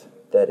growth,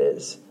 that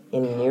is,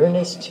 in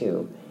nearness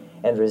to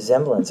and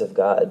resemblance of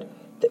God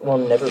that will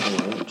never be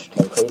reached.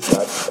 And praise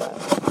God for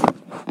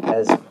that.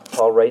 As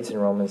Paul writes in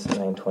Romans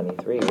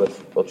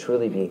 9:23, will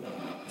truly be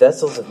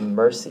vessels of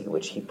mercy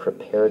which he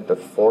prepared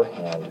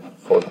beforehand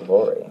for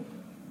glory.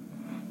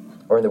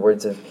 Or in the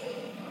words of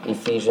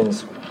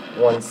Ephesians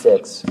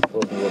 1:6,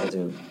 we'll be able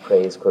to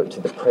praise, quote, to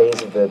the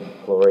praise of the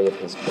glory of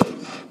his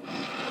grace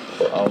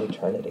for all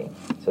eternity.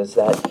 So it's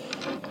that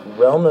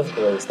realm of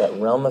grace, that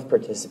realm of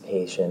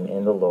participation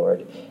in the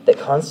Lord that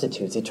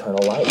constitutes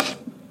eternal life.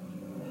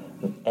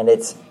 And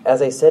it's,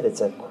 as I said,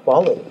 it's a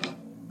quality.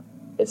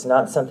 It's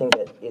not something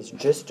that is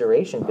just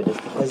duration, but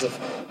it's because of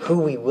who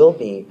we will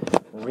be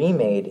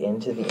remade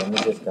into the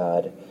image of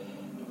God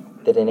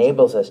that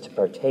enables us to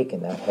partake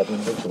in that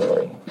heavenly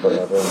glory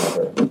forever and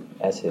ever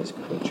as his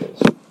creatures.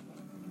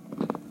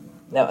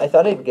 Now, I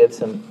thought I'd give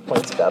some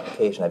points of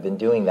application. I've been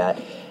doing that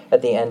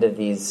at the end of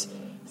these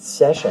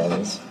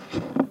sessions.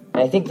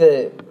 And I think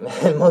the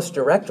most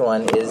direct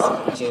one is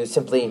to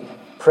simply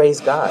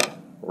praise God,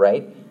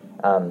 right?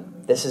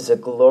 This is a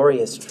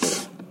glorious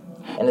truth.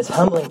 And it's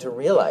humbling to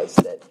realize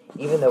that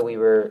even though we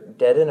were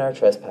dead in our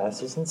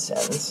trespasses and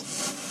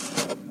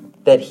sins,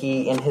 that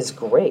he, in his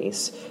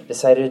grace,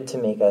 decided to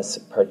make us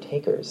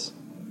partakers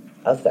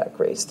of that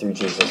grace through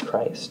Jesus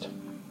Christ.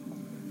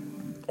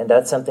 And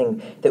that's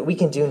something that we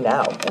can do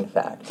now, in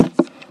fact.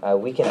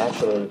 We can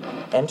actually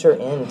enter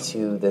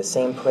into the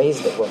same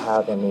praise that we'll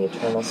have in the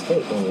eternal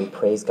state when we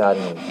praise God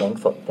and we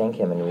thank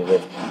him and we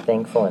live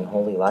thankful and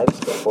holy lives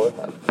before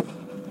him.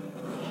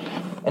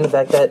 And in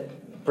fact, that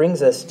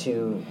brings us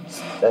to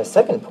a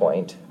second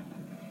point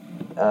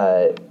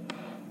that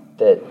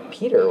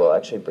Peter will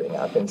actually bring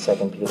up in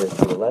 2 Peter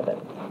 3:11,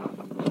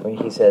 where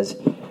he says,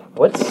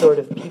 "What sort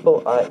of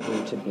people ought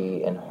you to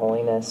be in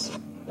holiness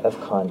of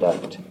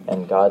conduct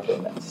and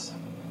godliness?"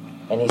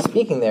 And he's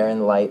speaking there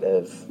in light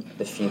of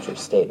the future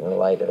state, in the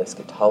light of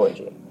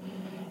eschatology.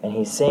 And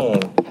he's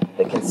saying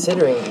that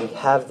considering we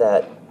have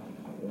that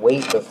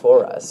weight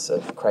before us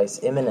of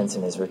Christ's imminence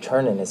and his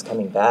return and his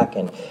coming back,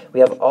 and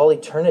we have all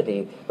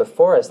eternity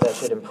before us, that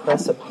should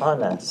impress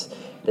upon us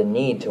the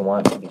need to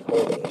want to be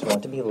holy, to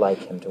want to be like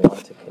him, to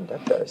want to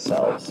conduct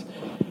ourselves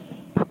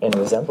in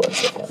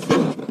resemblance of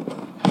him.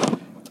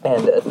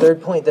 And a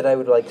third point that I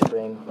would like to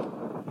bring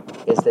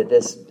is that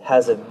this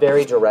has a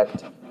very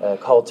direct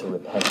call to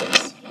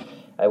repentance.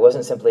 I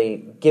wasn't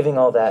simply giving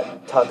all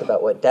that talk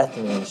about what death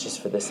means just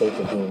for the sake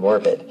of being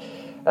morbid.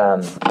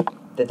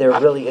 That there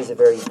really is a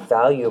very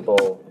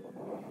valuable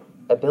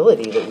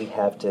ability that we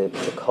have to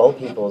call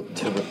people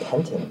to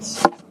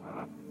repentance.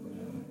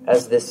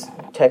 As this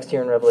text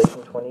here in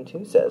Revelation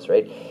 22 says,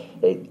 right?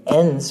 It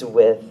ends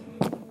with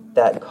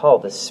that call.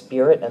 The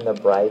Spirit and the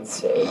bride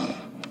say,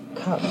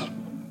 "Come."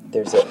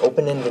 There's an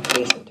open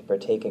invitation to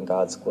partake in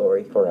God's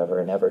glory forever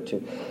and ever,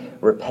 to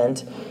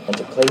repent and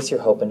to place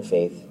your hope and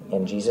faith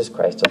in Jesus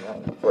Christ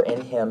alone. For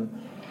in him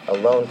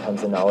alone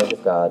comes the knowledge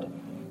of God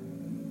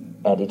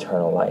and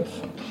eternal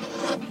life.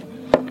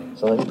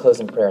 So let me close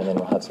in prayer and then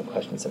we'll have some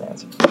questions and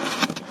answers.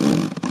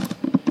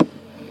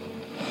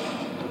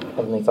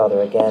 Heavenly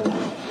Father, again,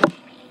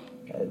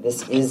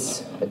 this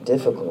is a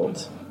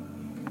difficult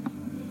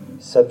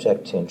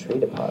subject to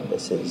entreat upon.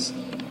 This is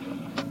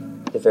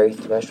the very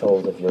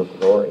threshold of your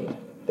glory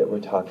that we're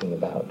talking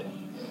about.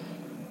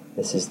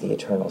 This is the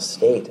eternal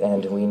state,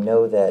 and we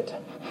know that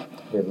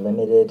we're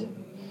limited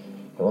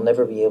and we'll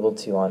never be able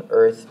to on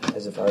earth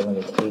because of our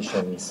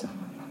limitations,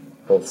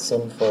 both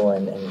sinful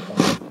and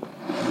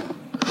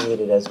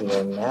created as we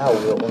are now.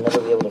 We'll never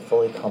be able to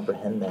fully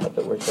comprehend that,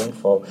 but we're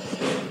thankful,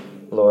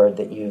 Lord,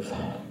 that you've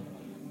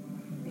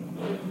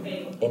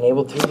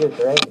enabled through your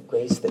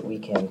grace that we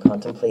can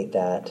contemplate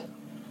that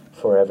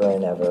forever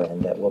and ever,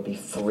 and that we'll be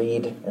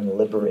freed and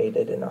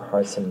liberated in our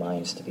hearts and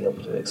minds to be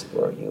able to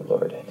explore you,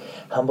 Lord.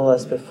 Humble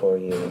us before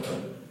you.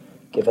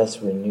 Give us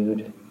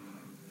renewed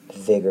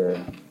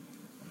vigor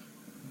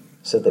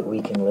so that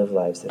we can live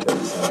lives that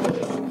resemble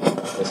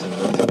this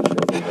amazing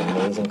truth, this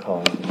amazing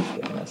calling that you've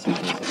given us in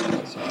Jesus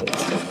Christ. We take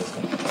this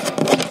in his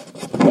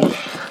name.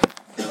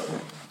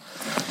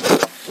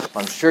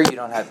 I'm sure you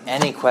don't have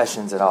any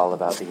questions at all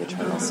about the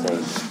eternal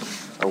state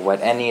or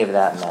what any of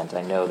that meant.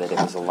 I know that it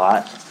was a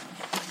lot.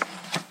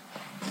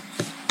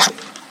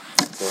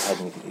 Go ahead,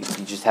 and if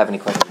you just have any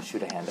questions,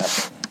 shoot a hand up.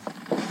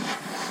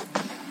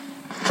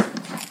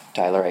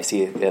 Tyler, I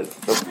see you.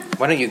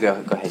 Why don't you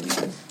go ahead? You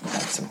can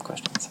have some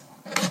questions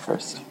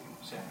first.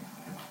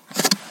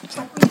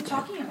 What were you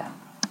talking about?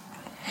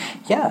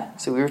 Yeah,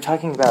 so we were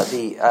talking about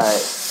the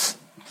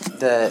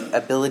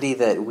ability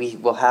that we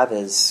will have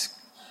as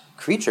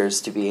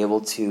creatures to be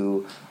able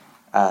to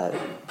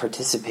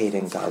participate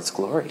in God's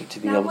glory, to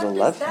be able to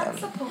love him. What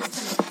is that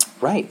supposed to mean?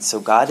 Right, so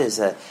God is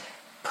a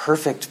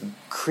perfect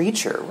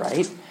creature,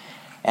 right?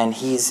 And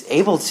he's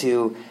able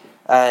to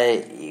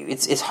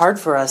it's hard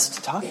for us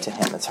to talk to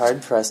him. It's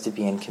hard for us to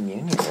be in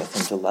communion with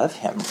him, to love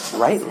him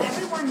rightly.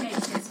 Everyone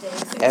makes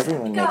mistakes.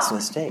 Everyone makes a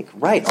mistake.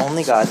 Right,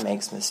 only God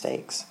makes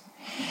mistakes.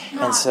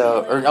 And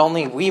so, or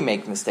only we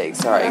make mistakes,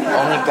 sorry.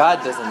 Only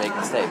God doesn't make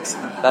mistakes.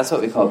 That's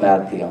what we call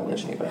bad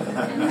theology, by the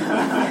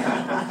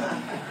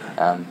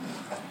way.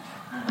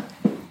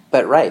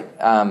 But right,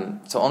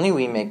 so only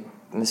we make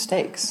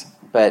mistakes.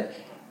 But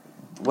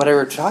what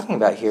we're talking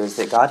about here is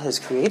that God has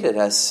created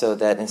us so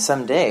that in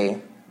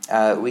someday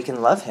we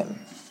can love him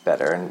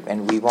better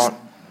and we won't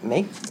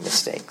make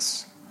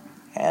mistakes.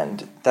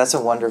 And that's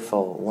a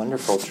wonderful,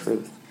 wonderful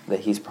truth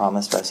that he's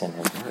promised us in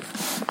his word.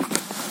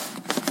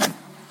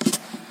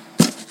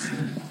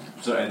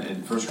 So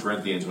in 1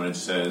 Corinthians, when it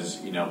says,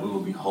 we will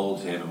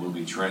behold him and we will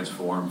be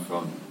transformed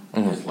from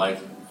his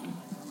life,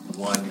 from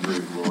one degree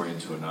of glory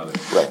into another.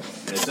 Right.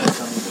 And it says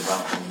something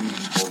about when we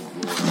behold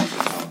glory, we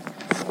become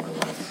more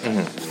like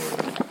glory.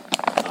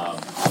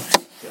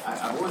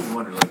 I've always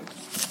wondered,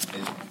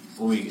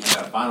 when we, in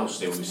that final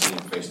state, when we see him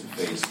face to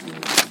face, we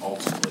will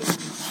ultimately be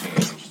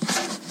changed in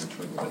the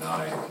twinkling of an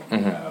eye.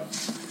 And have,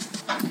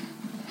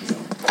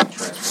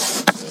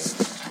 transformed into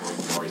more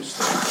glorious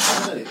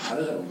state. How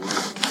does that work?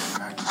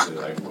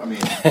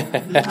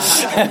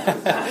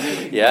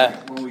 Yeah.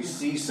 When we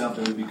see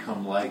something, we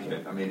become like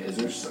it.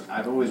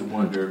 I've always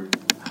wondered,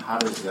 how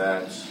does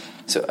that...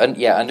 So,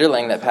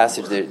 underlying that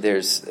passage,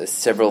 there's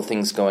several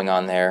things going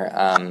on there.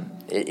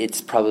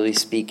 It's probably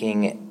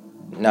speaking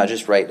not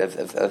just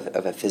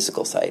of a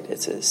physical sight.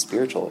 It's a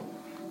spiritual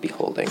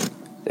beholding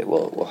that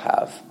we'll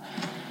have.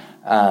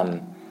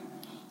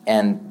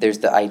 And there's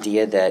the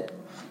idea that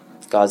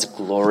God's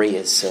glory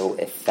is so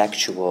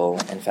effectual.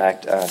 In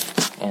fact,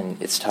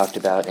 and it's talked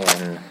about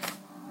in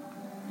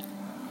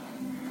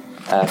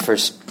 1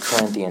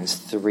 Corinthians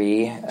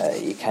 3.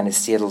 You kind of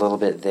see it a little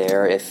bit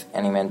there. If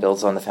any man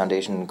builds on the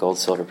foundation, gold,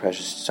 silver,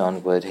 precious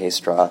stone, wood, hay,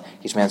 straw,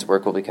 each man's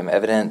work will become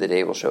evident. The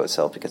day will show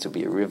itself, because it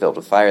will be revealed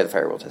with fire. The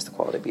fire will test the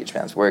quality of each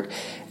man's work.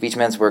 If each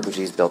man's work which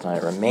he has built on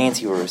it remains,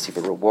 he will receive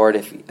a reward.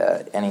 If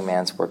any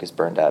man's work is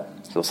burned up,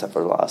 he will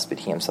suffer loss, but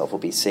he himself will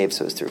be saved,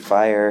 so as through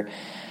fire.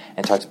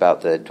 And talked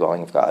about the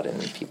dwelling of God in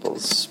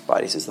people's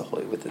bodies through the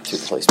Holy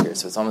Spirit.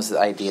 So it's almost the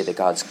idea that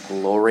God's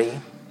glory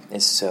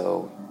is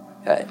so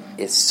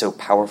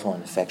powerful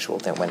and effectual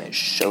that when it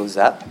shows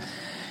up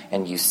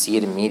and you see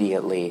it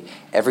immediately,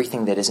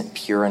 everything that isn't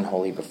pure and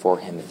holy before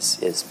him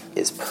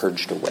is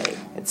purged away.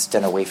 It's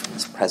done away from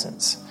his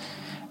presence.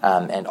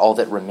 And all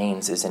that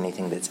remains is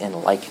anything that's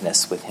in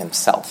likeness with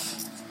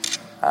himself.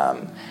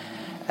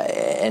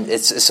 And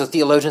it's so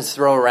theologians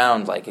throw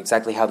around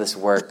exactly how this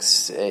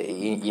works.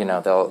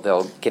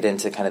 They'll get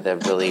into kind of the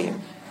really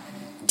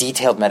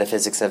detailed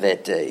metaphysics of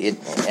it.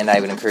 And I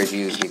would encourage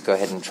you go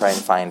ahead and try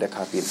and find a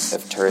copy of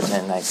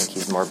Turretin. I think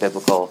he's more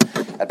biblical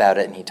about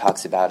it, and he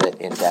talks about it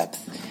in depth,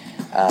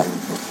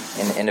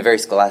 in a very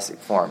scholastic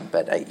form.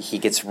 But he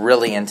gets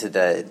really into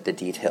the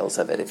details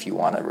of it if you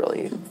want to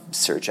really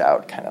search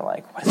out kind of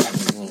what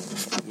does that mean?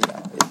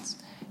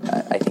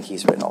 I think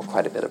he's written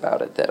quite a bit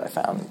about it that I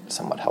found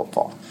somewhat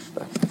helpful.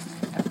 But,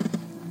 yeah.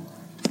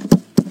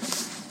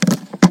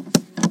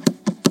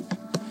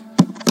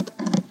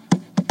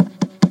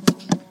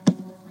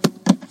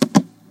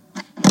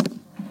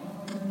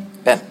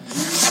 Ben.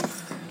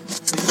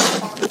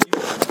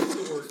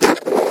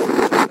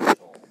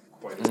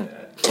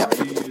 Yeah.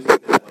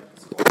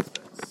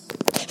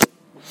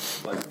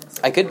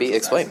 I could be.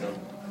 Explain.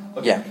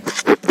 Okay. Yeah.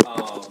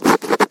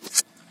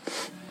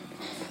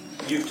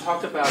 You've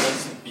talked about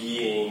us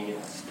being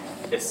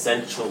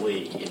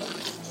essentially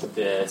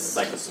this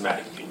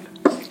psychosomatic union.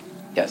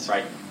 Yes.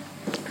 Right?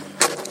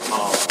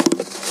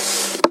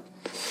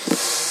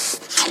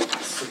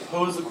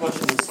 Suppose the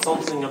question is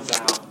something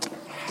about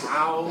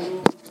how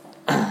do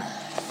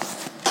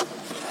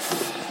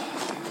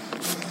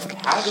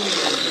we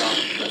end up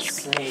the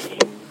same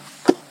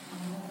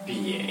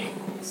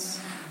beings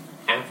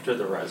after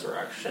the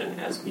resurrection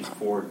as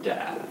before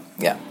death?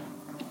 Yeah.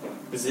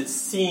 Because it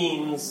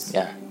seems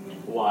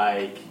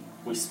like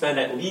we spend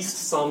at least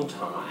some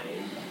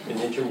time in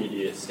the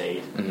intermediate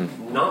state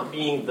not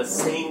being the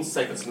same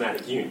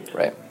psychosomatic union.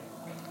 Right.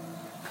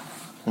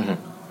 Mm-hmm.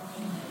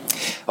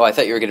 Oh, I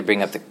thought you were going to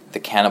bring up the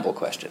cannibal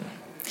question.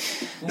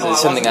 No, There's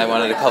something I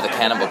wanted to call the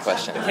cannibal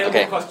question. The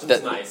cannibal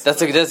question's nice.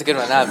 That's a good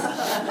one.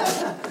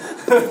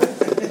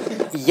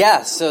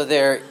 So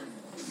there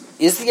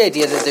is the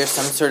idea that there's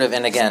some sort of,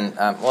 and again,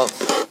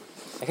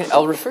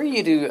 I'll refer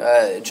you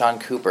to John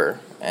Cooper.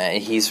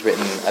 He's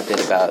written a bit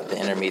about the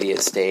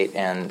intermediate state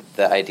and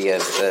the idea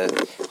of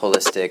the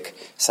holistic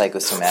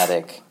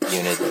psychosomatic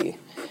unity.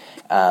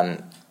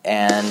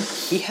 And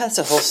he has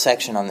a whole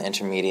section on the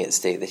intermediate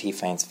state that he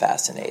finds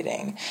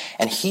fascinating.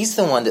 And he's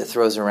the one that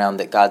throws around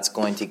that God's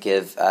going to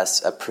give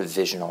us a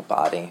provisional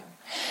body.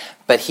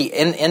 But he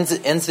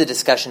ends the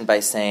discussion by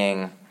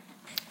saying,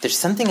 there's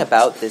something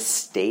about this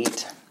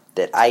state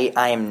that I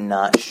am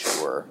not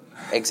sure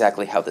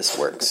exactly how this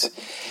works.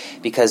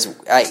 Because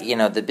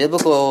the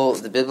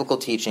biblical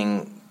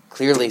teaching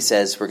clearly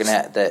says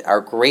that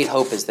our great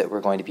hope is that we're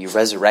going to be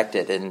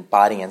resurrected in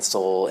body and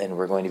soul, and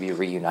we're going to be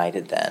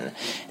reunited then.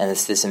 And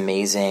it's this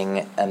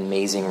amazing,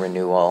 amazing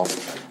renewal.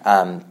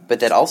 But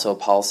that also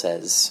Paul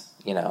says,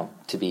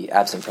 to be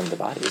absent from the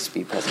body is to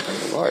be present from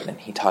the Lord. And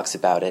he talks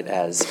about it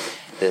as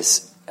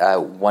this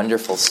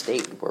wonderful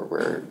state where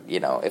we're,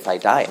 if I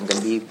die, I'm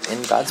going to be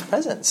in God's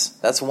presence.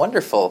 That's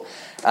wonderful.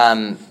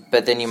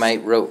 But then you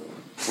might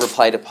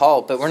reply to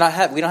Paul, but we don't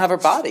have our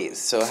bodies,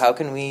 so how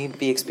can we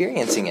be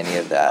experiencing any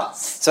of that?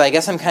 So I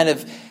guess I'm kind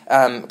of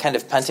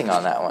punting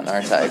on that one,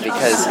 aren't I?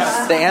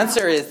 Because the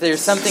answer is there's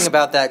something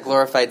about that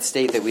glorified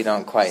state that we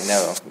don't quite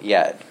know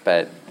yet,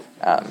 but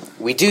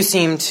we do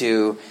seem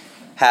to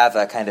have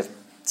a kind of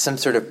some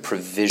sort of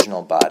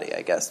provisional body.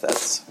 I guess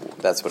that's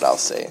what I'll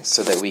say,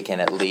 so that we can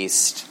at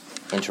least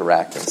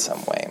interact in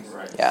some way.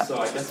 Right. Yeah. So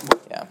I guess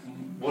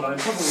what I'm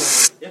talking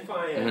about, if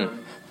I am.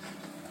 Mm-hmm.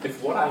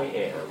 If what I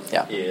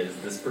am is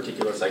this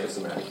particular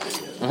psychosomatic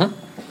being,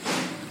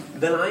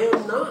 then I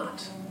am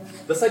not.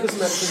 The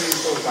psychosomatic being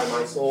is formed by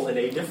my soul in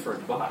a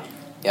different body.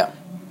 Yeah.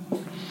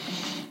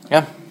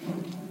 Yeah.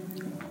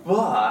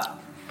 But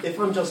if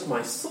I'm just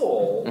my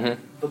soul,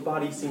 the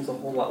body seems a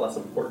whole lot less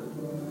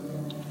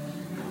important.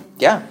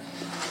 Yeah.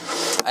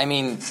 I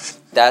mean,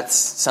 that's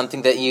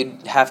something that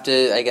you'd have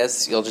to, I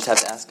guess, you'll just have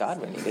to ask God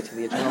when you get to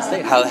the eternal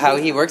state, how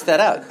he works that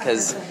out.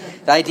 Because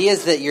the idea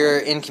is that you're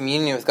in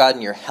communion with God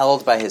and you're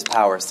held by his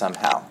power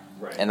somehow.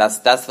 Right. And that's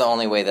the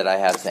only way that I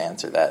have to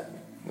answer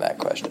that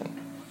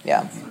question.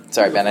 Yeah.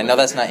 Sorry, Ben. I know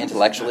that's not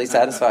intellectually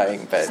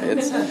satisfying, but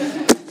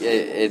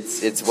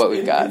it's what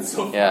we've got.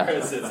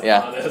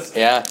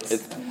 Yeah.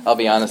 I'll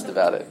be honest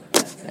about it.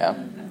 Yeah.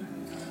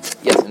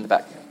 Yes, in the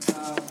back. I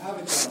have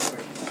a general question.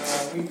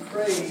 We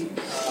pray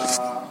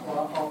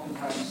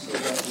oftentimes so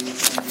that we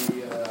can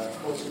be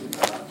closer to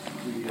God,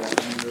 to be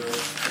under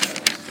His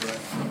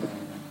direction,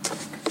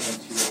 and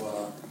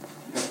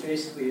to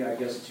basically, I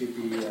guess, to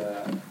be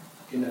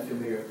in a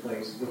familiar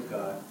place with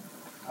God.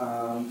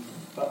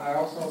 But I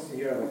also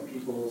hear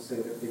people say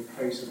that they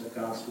pray so the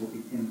gospel will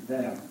be in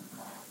them.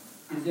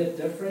 Is there a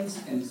difference,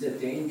 and is there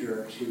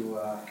danger to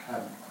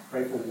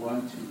pray for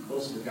one to be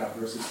closer to God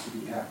versus to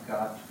have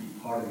God to be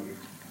part of you?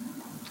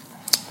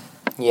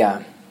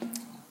 Yeah.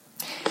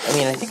 I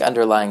mean, I think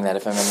underlying that,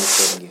 if I'm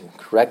understanding you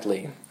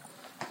correctly,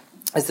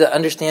 is the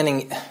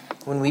understanding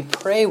when we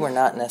pray, we're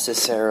not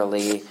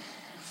necessarily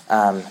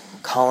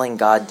calling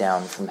God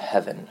down from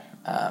heaven.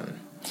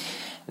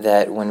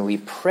 That when we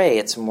pray,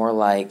 it's more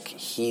like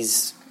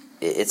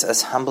it's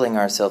us humbling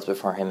ourselves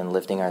before Him and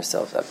lifting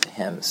ourselves up to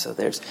Him. So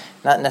there's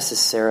not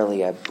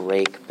necessarily a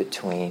break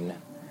between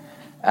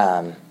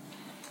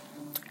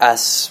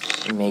us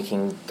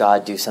making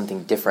God do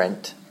something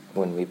different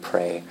when we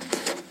pray,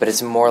 but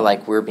it's more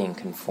like we're being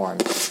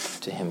conformed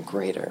to Him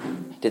greater.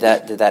 Did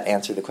that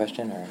answer the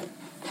question? Or?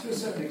 To a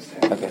certain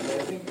extent. Okay. I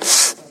think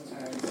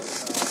sometimes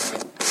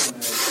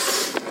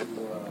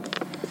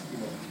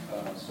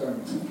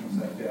sermons and things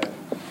like that,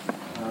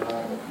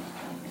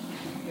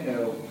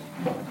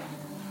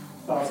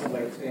 thoughts of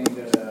saying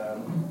that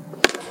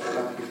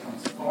God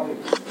becomes part of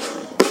you.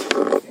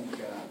 I think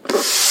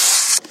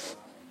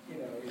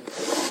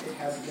it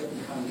has a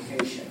different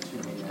connotation to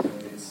me.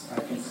 I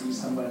can see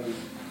somebody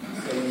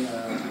saying,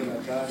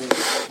 God is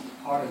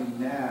part of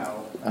me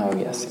now. Oh,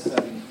 yes. All of a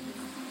sudden,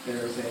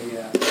 there's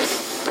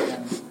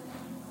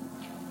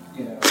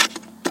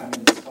I'm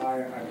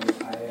inspired.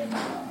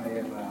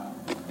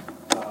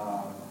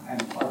 I'm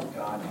part of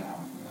God now,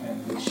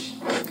 and which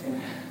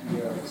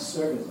you're a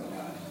servant of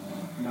God,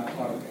 not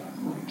part of God.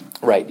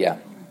 Right. Yeah.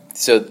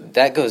 So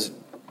that goes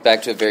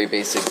back to a very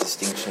basic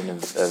distinction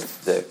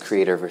of the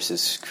creator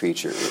versus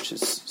creature, which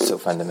is so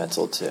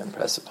fundamental to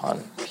impress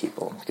upon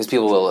people. Because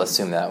people will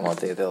assume that, won't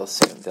they? They'll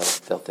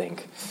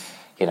think,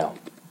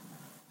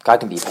 God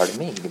can be part of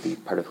me. He can be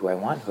part of who I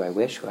want, who I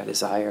wish, who I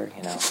desire,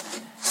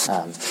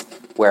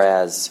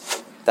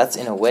 whereas that's,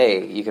 in a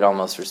way, you could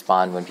almost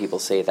respond when people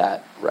say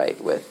that,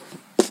 right, with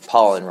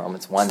Paul in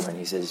Romans 1, when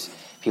he says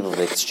people have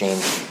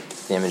exchanged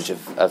the image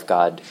of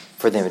God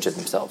for the image of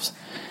themselves.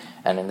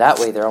 And in that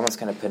way, they're almost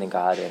kind of putting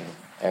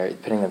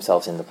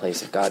themselves in the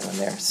place of God when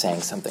they're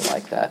saying something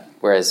like that.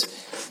 Whereas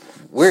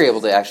we're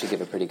able to actually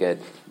give a pretty good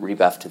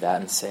rebuff to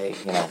that and say,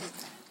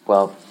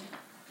 well,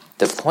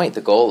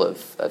 the goal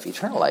of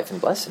eternal life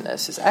and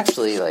blessedness is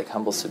actually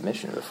humble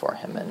submission before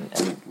Him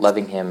and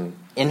loving Him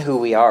in who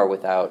we are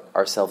without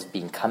ourselves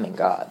becoming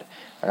God,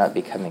 or not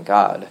becoming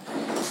God.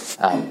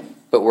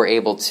 But we're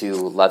able to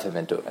love Him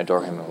and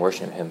adore Him and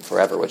worship Him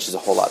forever, which is a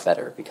whole lot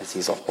better because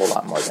He's a whole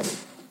lot more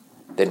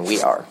than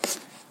we are.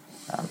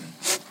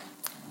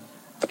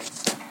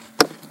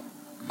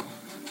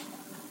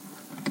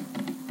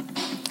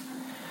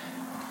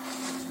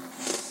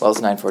 Well, it's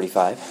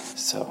 9:45,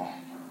 so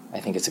I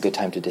think it's a good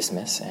time to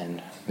dismiss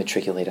and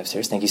matriculate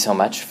upstairs. Thank you so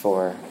much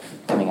for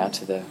coming out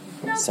to the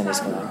Sunday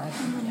school.